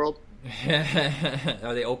Wally World?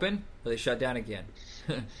 Are they open? Or are they shut down again?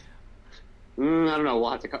 I don't know.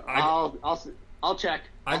 We'll have to. I'll check.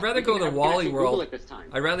 I'd rather go to Wally World. Google it this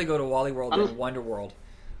time. I'd rather go to Wally World than Wonder World.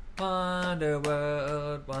 Wonder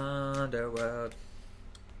World, Wonder World.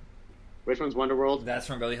 Which one's Wonder World? That's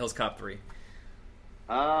from Beverly Hills Cop 3.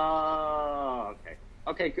 Oh, okay.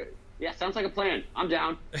 Okay, good. Yeah, sounds like a plan. I'm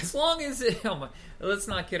down. As long as it... Oh my, let's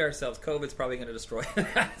not kid ourselves. COVID's probably going to destroy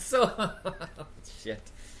that. So, shit.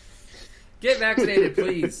 Get vaccinated,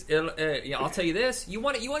 please. I'll tell you this. You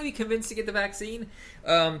want to be convinced to get the vaccine?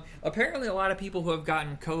 Apparently, a lot of people who have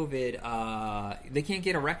gotten COVID, they can't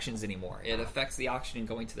get erections anymore. It affects the oxygen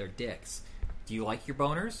going to their dicks. Do you like your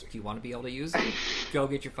boners? Do you want to be able to use them? Go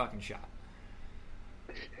get your fucking shot.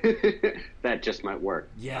 That just might work.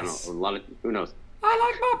 Yes. I don't know, who knows? I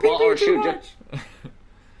like my pee too much.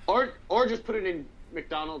 Or just put it in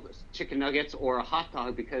McDonald's chicken nuggets or a hot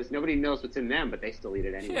dog because nobody knows what's in them, but they still eat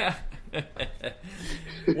it anyway. Yeah.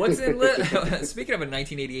 What's in Speaking of a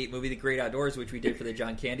 1988 movie, The Great Outdoors, which we did for the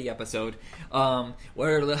John Candy episode, what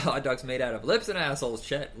are the hot dogs made out of? Lips and assholes,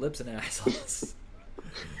 Chet. Lips and assholes.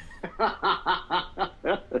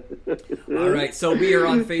 All right, so we are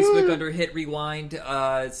on Facebook under Hit Rewind,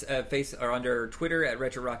 or under Twitter at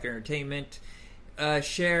Retro Rock Entertainment.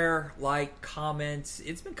 Share, like, comments.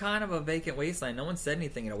 It's been kind of a vacant wasteland. No one said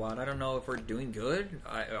anything in a while. I don't know if we're doing good.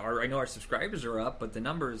 I know our subscribers are up, but the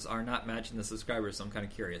numbers are not matching the subscribers, so I'm kind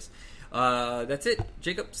of curious. That's it.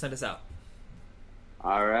 Jacob, send us out.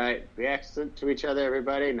 All right. Be excellent to each other,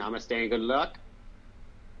 everybody. Namaste and good luck.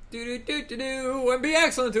 Do and be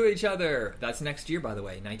excellent to each other. That's next year, by the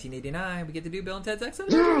way. 1989. We get to do Bill and Ted's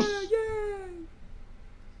Excellent. Yeah.